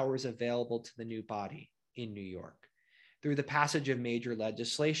full powers available to the new body in New York. Through the passage of major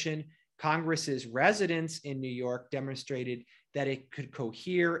legislation, Congress's residence in New York demonstrated that it could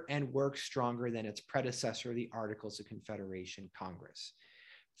cohere and work stronger than its predecessor, the Articles of Confederation Congress.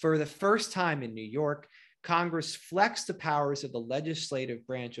 For the first time in New York, Congress flexed the powers of the legislative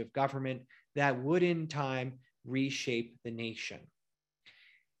branch of government that would in time reshape the nation.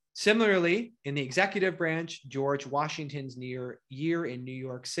 Similarly, in the executive branch, George Washington's year in New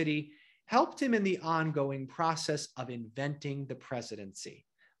York City helped him in the ongoing process of inventing the presidency,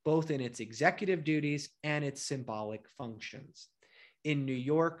 both in its executive duties and its symbolic functions. In New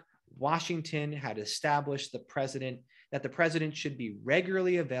York, Washington had established that the president should be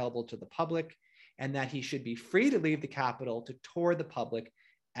regularly available to the public and that he should be free to leave the Capitol to tour the public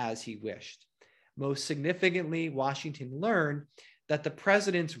as he wished. Most significantly, Washington learned that the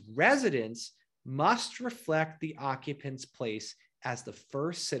president's residence must reflect the occupant's place as the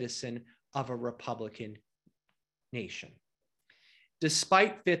first citizen of a Republican nation.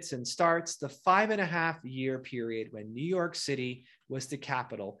 Despite fits and starts, the 5.5-year period when New York City was the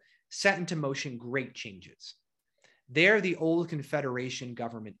capital set into motion great changes. There, the old Confederation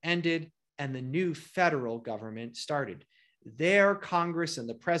government ended and the new federal government started. There, Congress and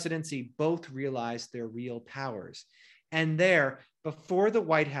the presidency both realized their real powers. And there, before the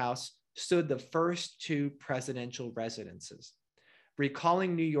White House, stood the first two presidential residences.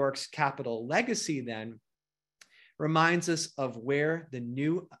 Recalling New York's capital legacy then reminds us of where the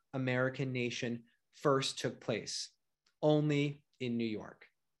new American nation first took place, only in New York.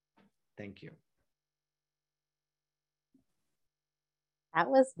 Thank you. That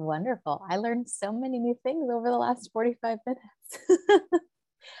was wonderful. I learned so many new things over the last 45 minutes.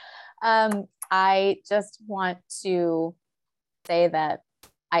 I just want to say that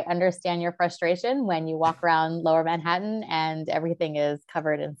I understand your frustration when you walk around Lower Manhattan and everything is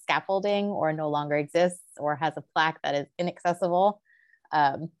covered in scaffolding or no longer exists or has a plaque that is inaccessible.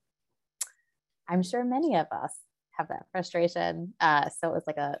 I'm sure many of us have that frustration. So it was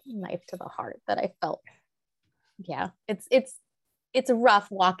like a knife to the heart that I felt. Yeah, it's rough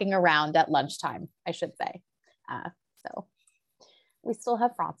walking around at lunchtime, I should say. So we still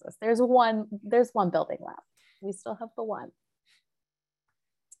have Francis. There's one building left. We still have the one.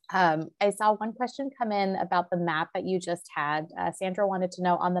 I saw one question come in about the map that you just had. Sandra wanted to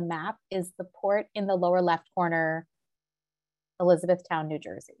know, on the map, is the port in the lower left corner Elizabethtown, New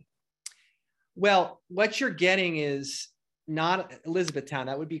Jersey? Well, what you're getting is not Elizabethtown.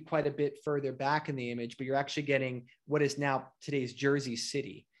 That would be quite a bit further back in the image, but you're actually getting what is now today's Jersey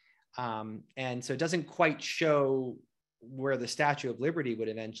City. And so it doesn't quite show where the Statue of Liberty would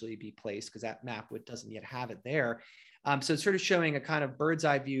eventually be placed, because that map doesn't yet have it there. So it's sort of showing a kind of bird's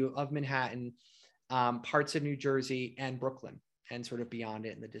eye view of Manhattan, parts of New Jersey and Brooklyn, and sort of beyond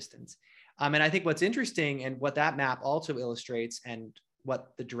it in the distance. And I think what's interesting, and what that map also illustrates, and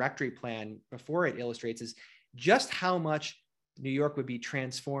what the directory plan before it illustrates, is just how much New York would be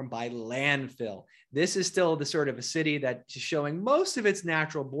transformed by landfill. This is still the sort of a city that is showing most of its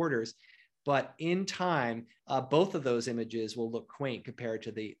natural borders, but in time, both of those images will look quaint compared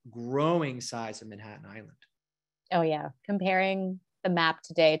to the growing size of Manhattan Island. Oh yeah, comparing the map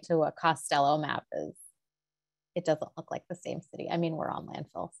today to a Costello map it doesn't look like the same city. I mean, we're on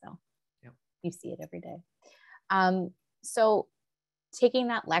landfill, so yep. You see it every day. So taking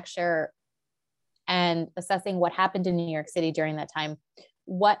that lecture and assessing what happened in New York City during that time,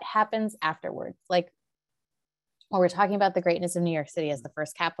 what happens afterwards? Like, when we're talking about the greatness of New York City as the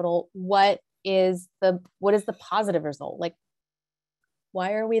first capital, what is the positive result? Like,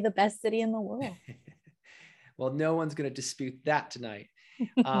 why are we the best city in the world? Well, no one's going to dispute that tonight.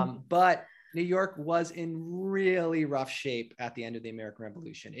 But New York was in really rough shape at the end of the American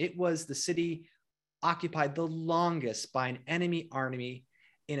Revolution. It was the city occupied the longest by an enemy army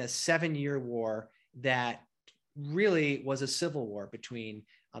in a 7-year war that really was a civil war between,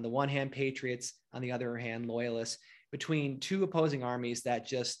 on the one hand, patriots, on the other hand, loyalists, between two opposing armies that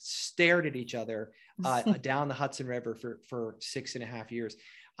just stared at each other down the Hudson River for 6.5 years.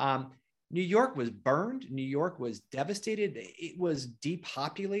 New York was burned. New York was devastated. It was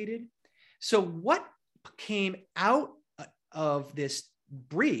depopulated. So what came out of this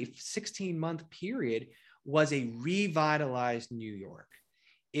brief 16-month period was a revitalized New York.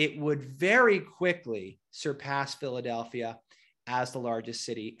 It would very quickly surpass Philadelphia as the largest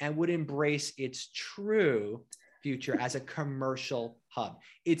city and would embrace its true future as a commercial hub.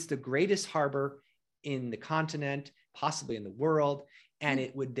 It's the greatest harbor in the continent. possibly in the world, and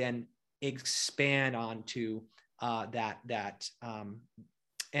it would then expand onto that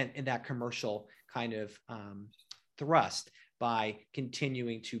commercial kind of thrust by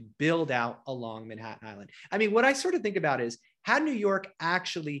continuing to build out along Manhattan Island. I mean, what I sort of think about is, had New York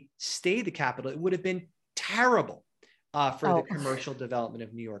actually stayed the capital, it would have been terrible for the commercial development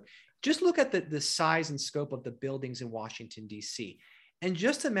of New York. Just look at the size and scope of the buildings in Washington, D.C., and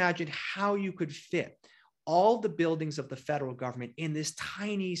just imagine how you could fit all the buildings of the federal government in this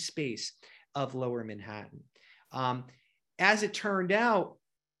tiny space of Lower Manhattan. As it turned out,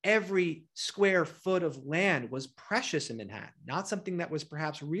 every square foot of land was precious in Manhattan, not something that was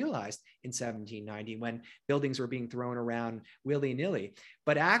perhaps realized in 1790 when buildings were being thrown around willy-nilly.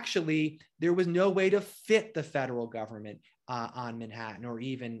 But actually, there was no way to fit the federal government on Manhattan, or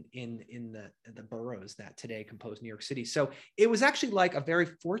even in the boroughs that today compose New York City. So it was actually like a very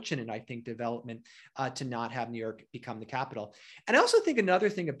fortunate, I think, development to not have New York become the capital. And I also think another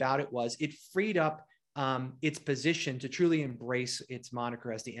thing about it was it freed up its position to truly embrace its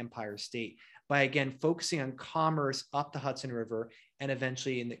moniker as the Empire State by, again, focusing on commerce up the Hudson River, and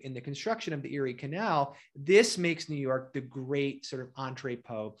eventually in the construction of the Erie Canal. This makes New York the great sort of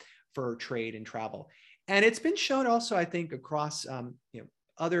entrepot for trade and travel. And it's been shown also, I think, across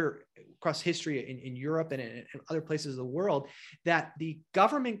across history in Europe and in other places of the world, that the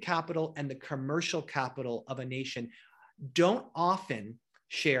government capital and the commercial capital of a nation don't often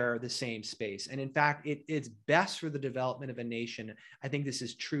share the same space. And in fact, it's best for the development of a nation, I think this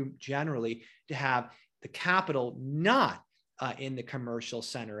is true generally, to have the capital not in the commercial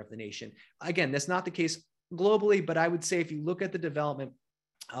center of the nation. Again, that's not the case globally, but I would say if you look at the development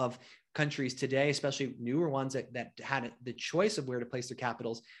of countries today, especially newer ones that had the choice of where to place their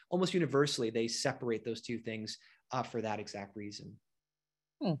capitals, almost universally, they separate those two things for that exact reason.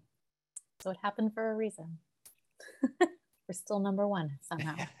 So it happened for a reason. We're still number one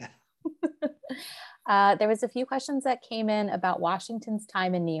somehow. There was a few questions that came in about Washington's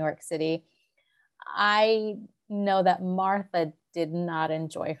time in New York City. I know that Martha did not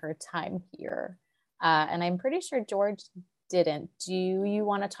enjoy her time here. And I'm pretty sure George didn't. Do you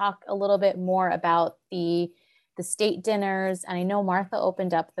want to talk a little bit more about the state dinners? And I know Martha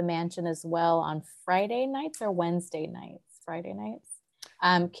opened up the mansion as well on Friday nights or Wednesday nights? Friday nights.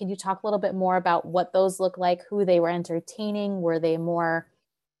 Can you talk a little bit more about what those look like, who they were entertaining? Were they more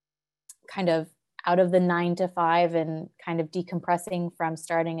kind of out of the 9 to 5 and kind of decompressing from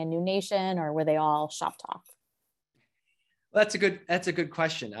starting a new nation, or were they all shop talk? Well, that's a good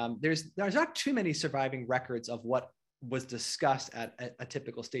question. There's not too many surviving records of what was discussed at a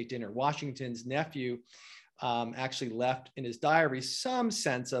typical state dinner. Washington's nephew actually left in his diary some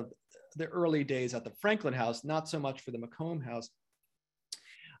sense of the early days at the Franklin House, not so much for the Macomb House.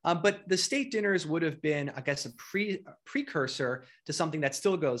 But the state dinners would have been, I guess, a precursor to something that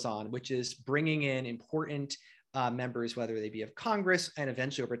still goes on, which is bringing in important members, whether they be of Congress and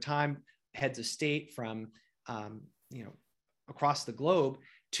eventually over time heads of state from across the globe,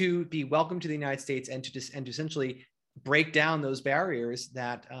 to be welcomed to the United States and to essentially break down those barriers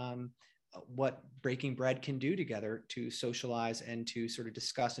that what breaking bread can do together to socialize and to sort of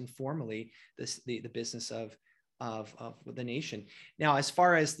discuss informally the business of the nation. Now, as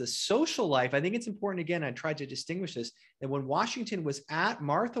far as the social life, I think it's important, again, I tried to distinguish this, that when Washington was at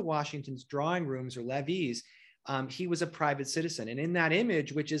Martha Washington's drawing rooms or levees, he was a private citizen. And in that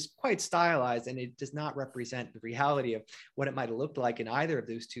image, which is quite stylized, and it does not represent the reality of what it might have looked like in either of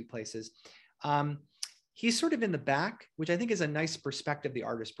those two places, he's sort of in the back, which I think is a nice perspective the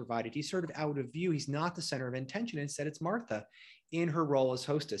artist provided. He's sort of out of view. He's not the center of attention. Instead, it's Martha in her role as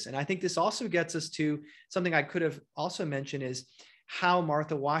hostess. And I think this also gets us to something I could have also mentioned, is how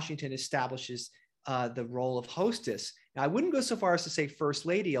Martha Washington establishes the role of hostess. Now, I wouldn't go so far as to say first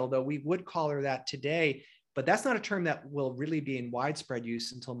lady, although we would call her that today, but that's not a term that will really be in widespread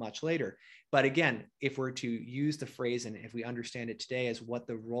use until much later. But again, if we're to use the phrase, and if we understand it today as what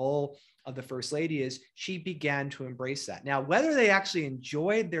the role of the first lady is, she began to embrace that. Now, whether they actually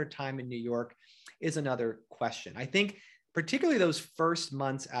enjoyed their time in New York is another question. I think particularly those first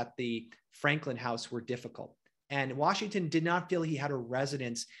months at the Franklin House were difficult. And Washington did not feel he had a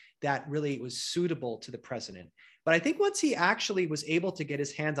residence that really was suitable to the president. But I think once he actually was able to get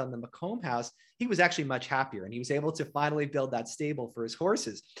his hands on the Macomb House, he was actually much happier, and he was able to finally build that stable for his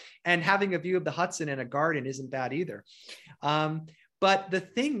horses. And having a view of the Hudson and a garden isn't bad either. But the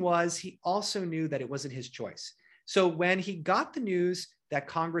thing was, he also knew that it wasn't his choice. So when he got the news that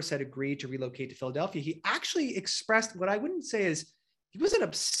Congress had agreed to relocate to Philadelphia, he actually expressed what I wouldn't say is, he wasn't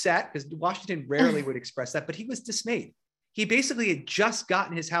upset, because Washington rarely would express that, but he was dismayed. He basically had just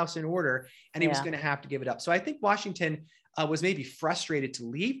gotten his house in order, and he was going to have to give it up. So I think Washington was maybe frustrated to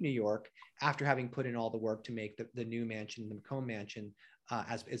leave New York after having put in all the work to make the new mansion, the Macomb Mansion,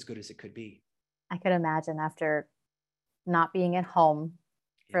 as good as it could be. I could imagine after not being at home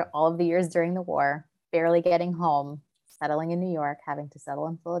for all of the years during the war, barely getting home, settling in New York, having to settle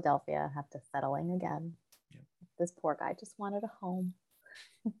in Philadelphia, have to settling again. Yep. This poor guy just wanted a home.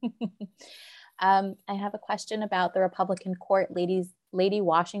 I have a question about the Republican Court, Lady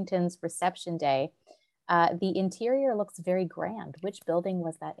Washington's reception day. The interior looks very grand. Which building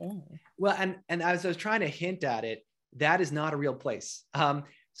was that in? Well, and as I was trying to hint at it, that is not a real place.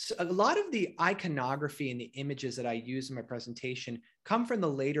 So a lot of the iconography and the images that I use in my presentation come from the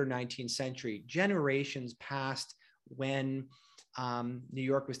later 19th century, generations past when New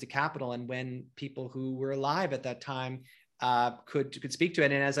York was the capital and when people who were alive at that time could speak to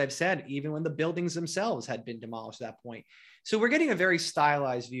it. And as I've said, even when the buildings themselves had been demolished at that point. So we're getting a very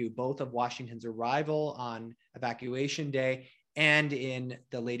stylized view, both of Washington's arrival on Evacuation Day and in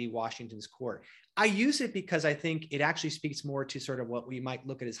the Lady Washington's court. I use it because I think it actually speaks more to sort of what we might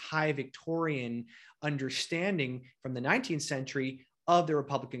look at as high Victorian understanding from the 19th century of the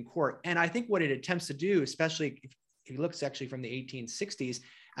Republican court. And I think what it attempts to do, especially if you look actually from the 1860s,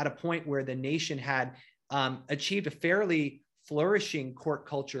 at a point where the nation had achieved a fairly flourishing court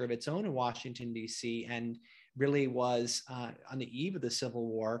culture of its own in Washington, D.C., and really was on the eve of the Civil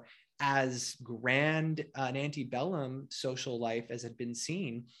War, as grand an antebellum social life as had been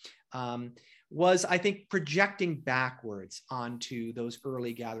seen, was, I think, projecting backwards onto those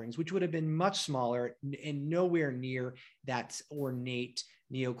early gatherings, which would have been much smaller and nowhere near that ornate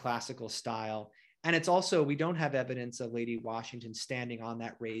neoclassical style. And it's also, we don't have evidence of Lady Washington standing on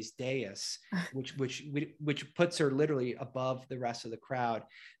that raised dais, which puts her literally above the rest of the crowd.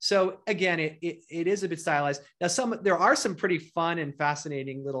 So again, it is a bit stylized. Now, there are some pretty fun and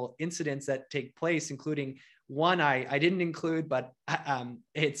fascinating little incidents that take place, including one I didn't include, but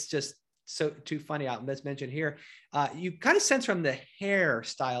it's just so too funny. Let's mention here. You kind of sense from the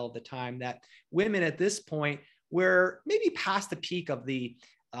hairstyle of the time that women at this point were maybe past the peak of the,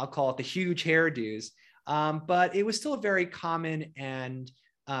 I'll call it the huge hairdos, but it was still a very common and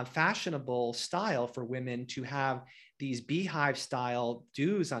fashionable style for women to have these beehive style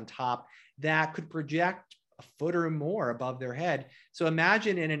do's on top that could project a foot or more above their head. So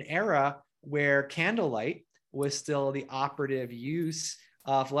imagine in an era where candlelight was still the operative use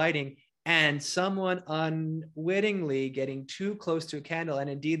of lighting, and someone unwittingly getting too close to a candle. And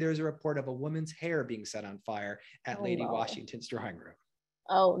indeed, there's a report of a woman's hair being set on fire at Lady Washington's drawing room.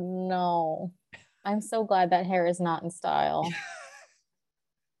 Oh no, I'm so glad that hair is not in style.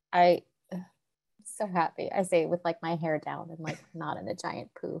 I'm so happy. I say it with like my hair down and like not in a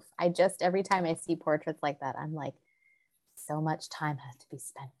giant poof. Every time I see portraits like that, I'm like, so much time has to be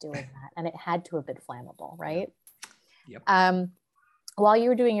spent doing that. And it had to have been flammable, right? Yep. While you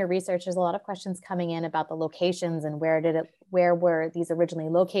were doing your research, there's a lot of questions coming in about the locations and where were these originally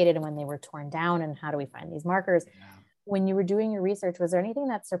located and when they were torn down, and how do we find these markers? Yeah. When you were doing your research, was there anything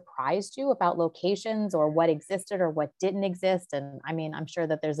that surprised you about locations or what existed or what didn't exist? And I mean, I'm sure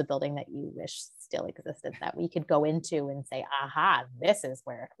that there's a building that you wish still existed that we could go into and say, aha, this is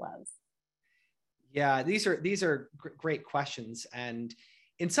where it was. Yeah, these are great questions. And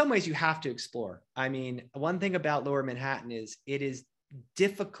in some ways you have to explore. I mean, one thing about Lower Manhattan is it is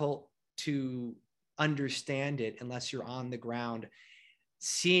difficult to understand it unless you're on the ground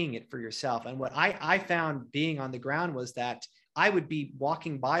seeing it for yourself. And what I found being on the ground was that I would be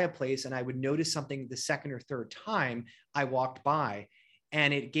walking by a place and I would notice something the second or third time I walked by.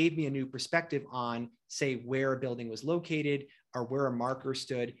 And it gave me a new perspective on, say, where a building was located or where a marker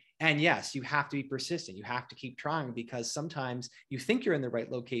stood. And yes, you have to be persistent. You have to keep trying, because sometimes you think you're in the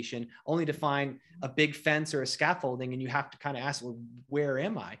right location only to find a big fence or a scaffolding, and you have to kind of ask, well, where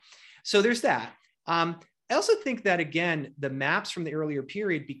am I? So there's that. I also think that, again, the maps from the earlier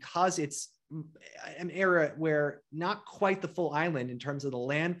period, because it's an era where not quite the full island in terms of the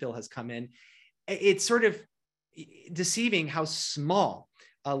landfill has come in, it's sort of deceiving how small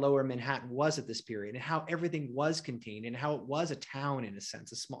Lower Manhattan was at this period, and how everything was contained, and how it was a town in a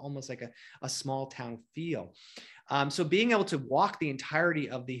sense, almost like a small town feel. So being able to walk the entirety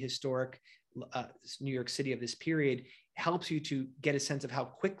of the historic New York City of this period helps you to get a sense of how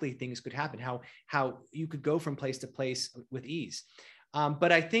quickly things could happen, how you could go from place to place with ease.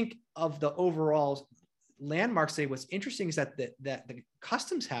 But I think of the overall landmarks today, what's interesting is that the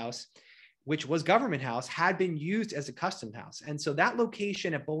Customs House, which was Government House, had been used as a custom house. And so that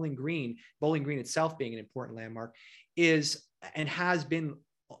location at Bowling Green itself being an important landmark, is and has been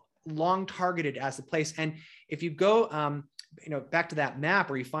long targeted as the place. And if you go, back to that map,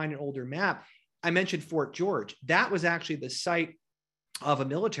 or you find an older map, I mentioned Fort George. That was actually the site of a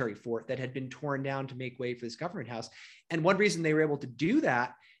military fort that had been torn down to make way for this government house. And one reason they were able to do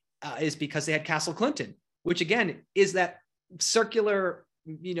that is because they had Castle Clinton, which again is that circular,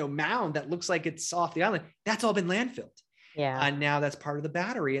 mound that looks like it's off the island. That's all been landfilled. Yeah. And now that's part of the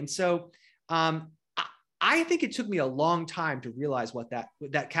battery. And so I think it took me a long time to realize what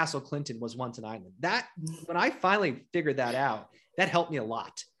that Castle Clinton was once an island. That when I finally figured that out, that helped me a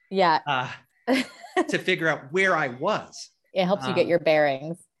lot. Yeah. To figure out where I was. It helps you get your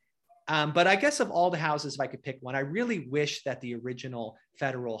bearings. But I guess of all the houses, if I could pick one, I really wish that the original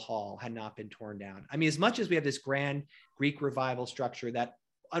Federal Hall had not been torn down. I mean, as much as we have this grand Greek revival structure that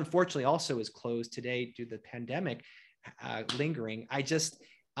unfortunately also is closed today due to the pandemic lingering, I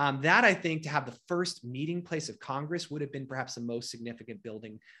think to have the first meeting place of Congress would have been perhaps the most significant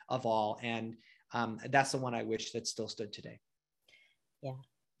building of all. And that's the one I wish that still stood today. Yeah.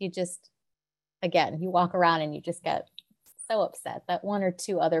 You walk around and you just get so upset that one or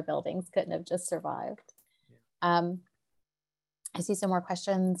two other buildings couldn't have just survived. Yeah. I see some more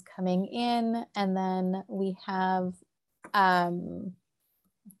questions coming in, and then we have, let's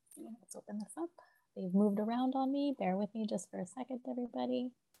open this up. They've moved around on me. Bear with me just for a second, everybody.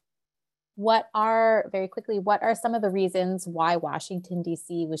 What are some of the reasons why Washington,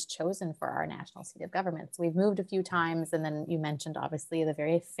 D.C. was chosen for our national seat of government? So we've moved a few times, and then you mentioned, obviously, the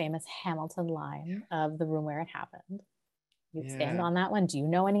very famous Hamilton line of the room where it happened. You stand on that one. Do you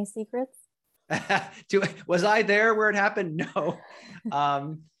know any secrets? Was I there where it happened? No.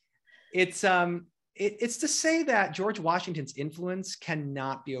 It's to say that George Washington's influence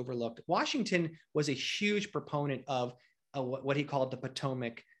cannot be overlooked. Washington was a huge proponent of what he called the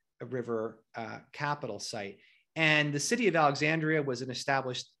Potomac River capital site. And the city of Alexandria was an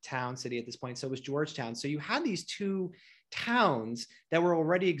established town city at this point. So was Georgetown. So you had these two towns that were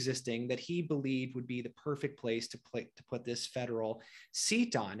already existing that he believed would be the perfect place to put this federal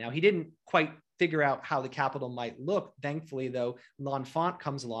seat on. Now, he didn't quite figure out how the capital might look. Thankfully, though, L'Enfant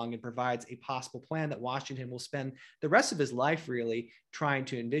comes along and provides a possible plan that Washington will spend the rest of his life really trying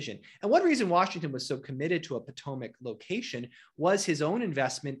to envision. And one reason Washington was so committed to a Potomac location was his own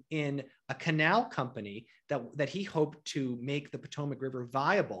investment in a canal company that he hoped to make the Potomac River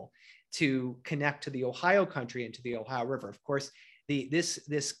viable to connect to the Ohio country and to the Ohio River. Of course, this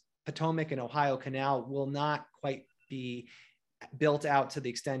Potomac and Ohio Canal will not quite be built out to the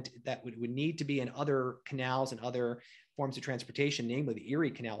extent that would need to be, in other canals and other forms of transportation, namely the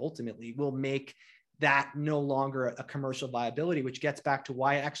Erie Canal ultimately will make that no longer a commercial viability, which gets back to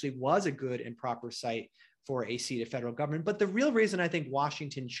why it actually was a good and proper site for a seat of federal government. But the real reason I think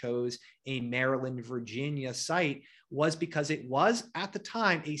Washington chose a Maryland, Virginia site was because it was at the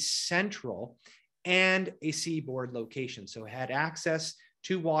time a central and a seaboard location. So it had access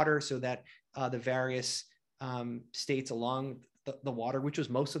to water so that the various states along the water, which was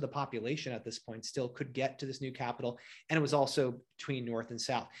most of the population at this point, still could get to this new capital. And it was also between North and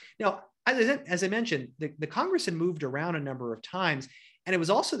South. Now, as I mentioned, the Congress had moved around a number of times. And it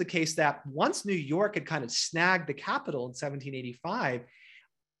was also the case that once New York had kind of snagged the capital in 1785,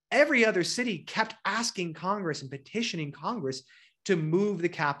 every other city kept asking Congress and petitioning Congress to move the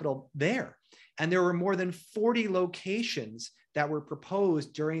capital there. And there were more than 40 locations that were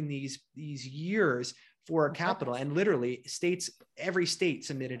proposed during these years for a capital. And literally every state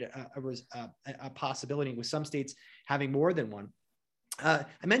submitted a possibility, with some states having more than one. I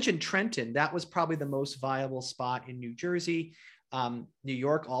mentioned Trenton. That was probably the most viable spot in New Jersey. New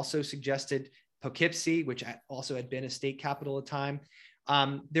York also suggested Poughkeepsie, which also had been a state capital at the time.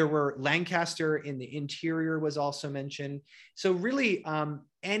 There were Lancaster in the interior was also mentioned. So really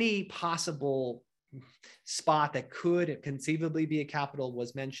any possible spot that could conceivably be a capital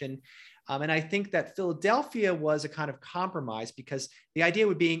was mentioned. And I think that Philadelphia was a kind of compromise, because the idea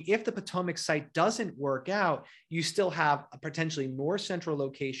would be, if the Potomac site doesn't work out, you still have a potentially more central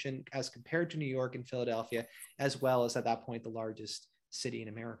location as compared to New York and Philadelphia, as well as at that point, the largest city in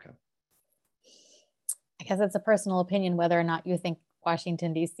America. I guess it's a personal opinion whether or not you think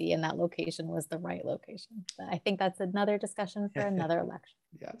Washington, D.C. in that location was the right location. But I think that's another discussion for another election.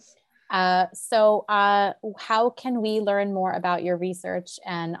 Yes. So how can we learn more about your research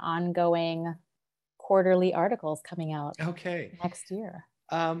and ongoing quarterly articles coming out next year?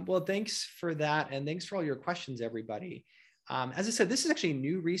 Well, thanks for that. And thanks for all your questions, everybody. As I said, this is actually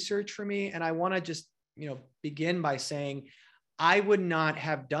new research for me. And I want to just, begin by saying I would not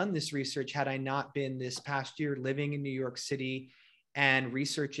have done this research had I not been this past year living in New York City and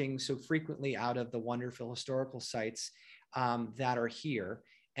researching so frequently out of the wonderful historical sites that are here.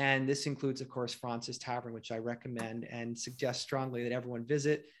 And this includes, of course, Fraunces Tavern, which I recommend and suggest strongly that everyone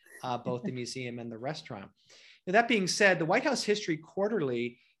visit both the museum and the restaurant. Now, that being said, the White House History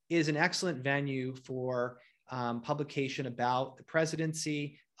Quarterly is an excellent venue for publication about the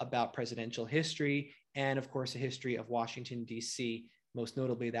presidency, about presidential history, and of course, a history of Washington, D.C., most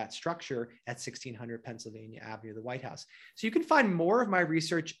notably that structure at 1600 Pennsylvania Avenue, the White House. So you can find more of my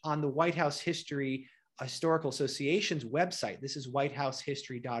research on the White House History Historical Association's website. This is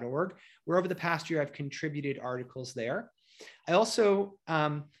whitehousehistory.org, where over the past year I've contributed articles there. I also,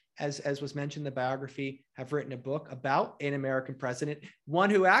 as was mentioned in the biography, have written a book about an American president, one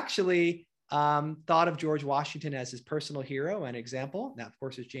who actually thought of George Washington as his personal hero and example. That, of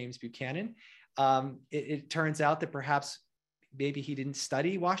course, is James Buchanan. It turns out that perhaps maybe he didn't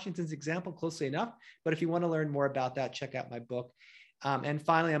study Washington's example closely enough, but if you want to learn more about that, check out my book. And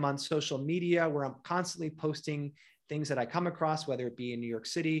finally, I'm on social media where I'm constantly posting things that I come across, whether it be in New York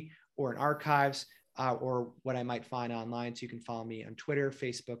City or in archives or what I might find online. So you can follow me on Twitter,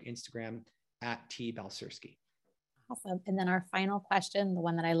 Facebook, Instagram at @TBalcerski. Awesome. And then our final question, the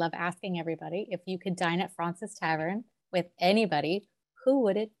one that I love asking everybody, if you could dine at Fraunces Tavern with anybody, who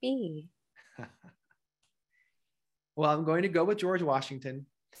would it be? Well, I'm going to go with George Washington,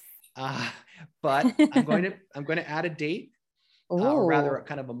 but I'm going to add a date, or rather,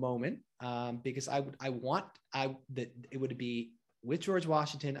 kind of a moment, because I want that it would be with George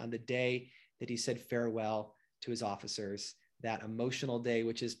Washington on the day that he said farewell to his officers. That emotional day,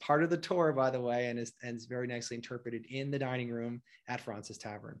 which is part of the tour, by the way, and is very nicely interpreted in the dining room at Fraunces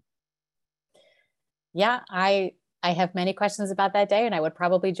Tavern. Yeah, I have many questions about that day, and I would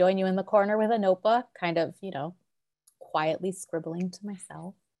probably join you in the corner with a notebook, kind of, quietly scribbling to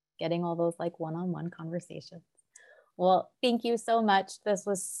myself, getting all those like one-on-one conversations. Well, thank you so much. This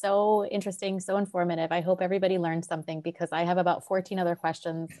was so interesting, so informative. I hope everybody learned something, because I have about 14 other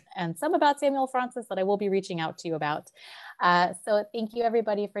questions and some about Samuel Fraunces that I will be reaching out to you about. So thank you,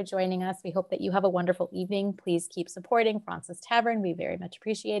 everybody, for joining us. We hope that you have a wonderful evening. Please keep supporting Fraunces Tavern. We very much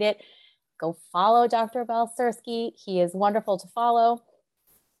appreciate it. Go follow Dr. Balcerski. He is wonderful to follow.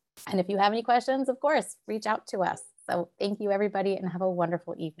 And if you have any questions, of course, reach out to us. So thank you, everybody, and have a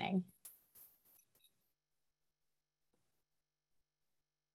wonderful evening.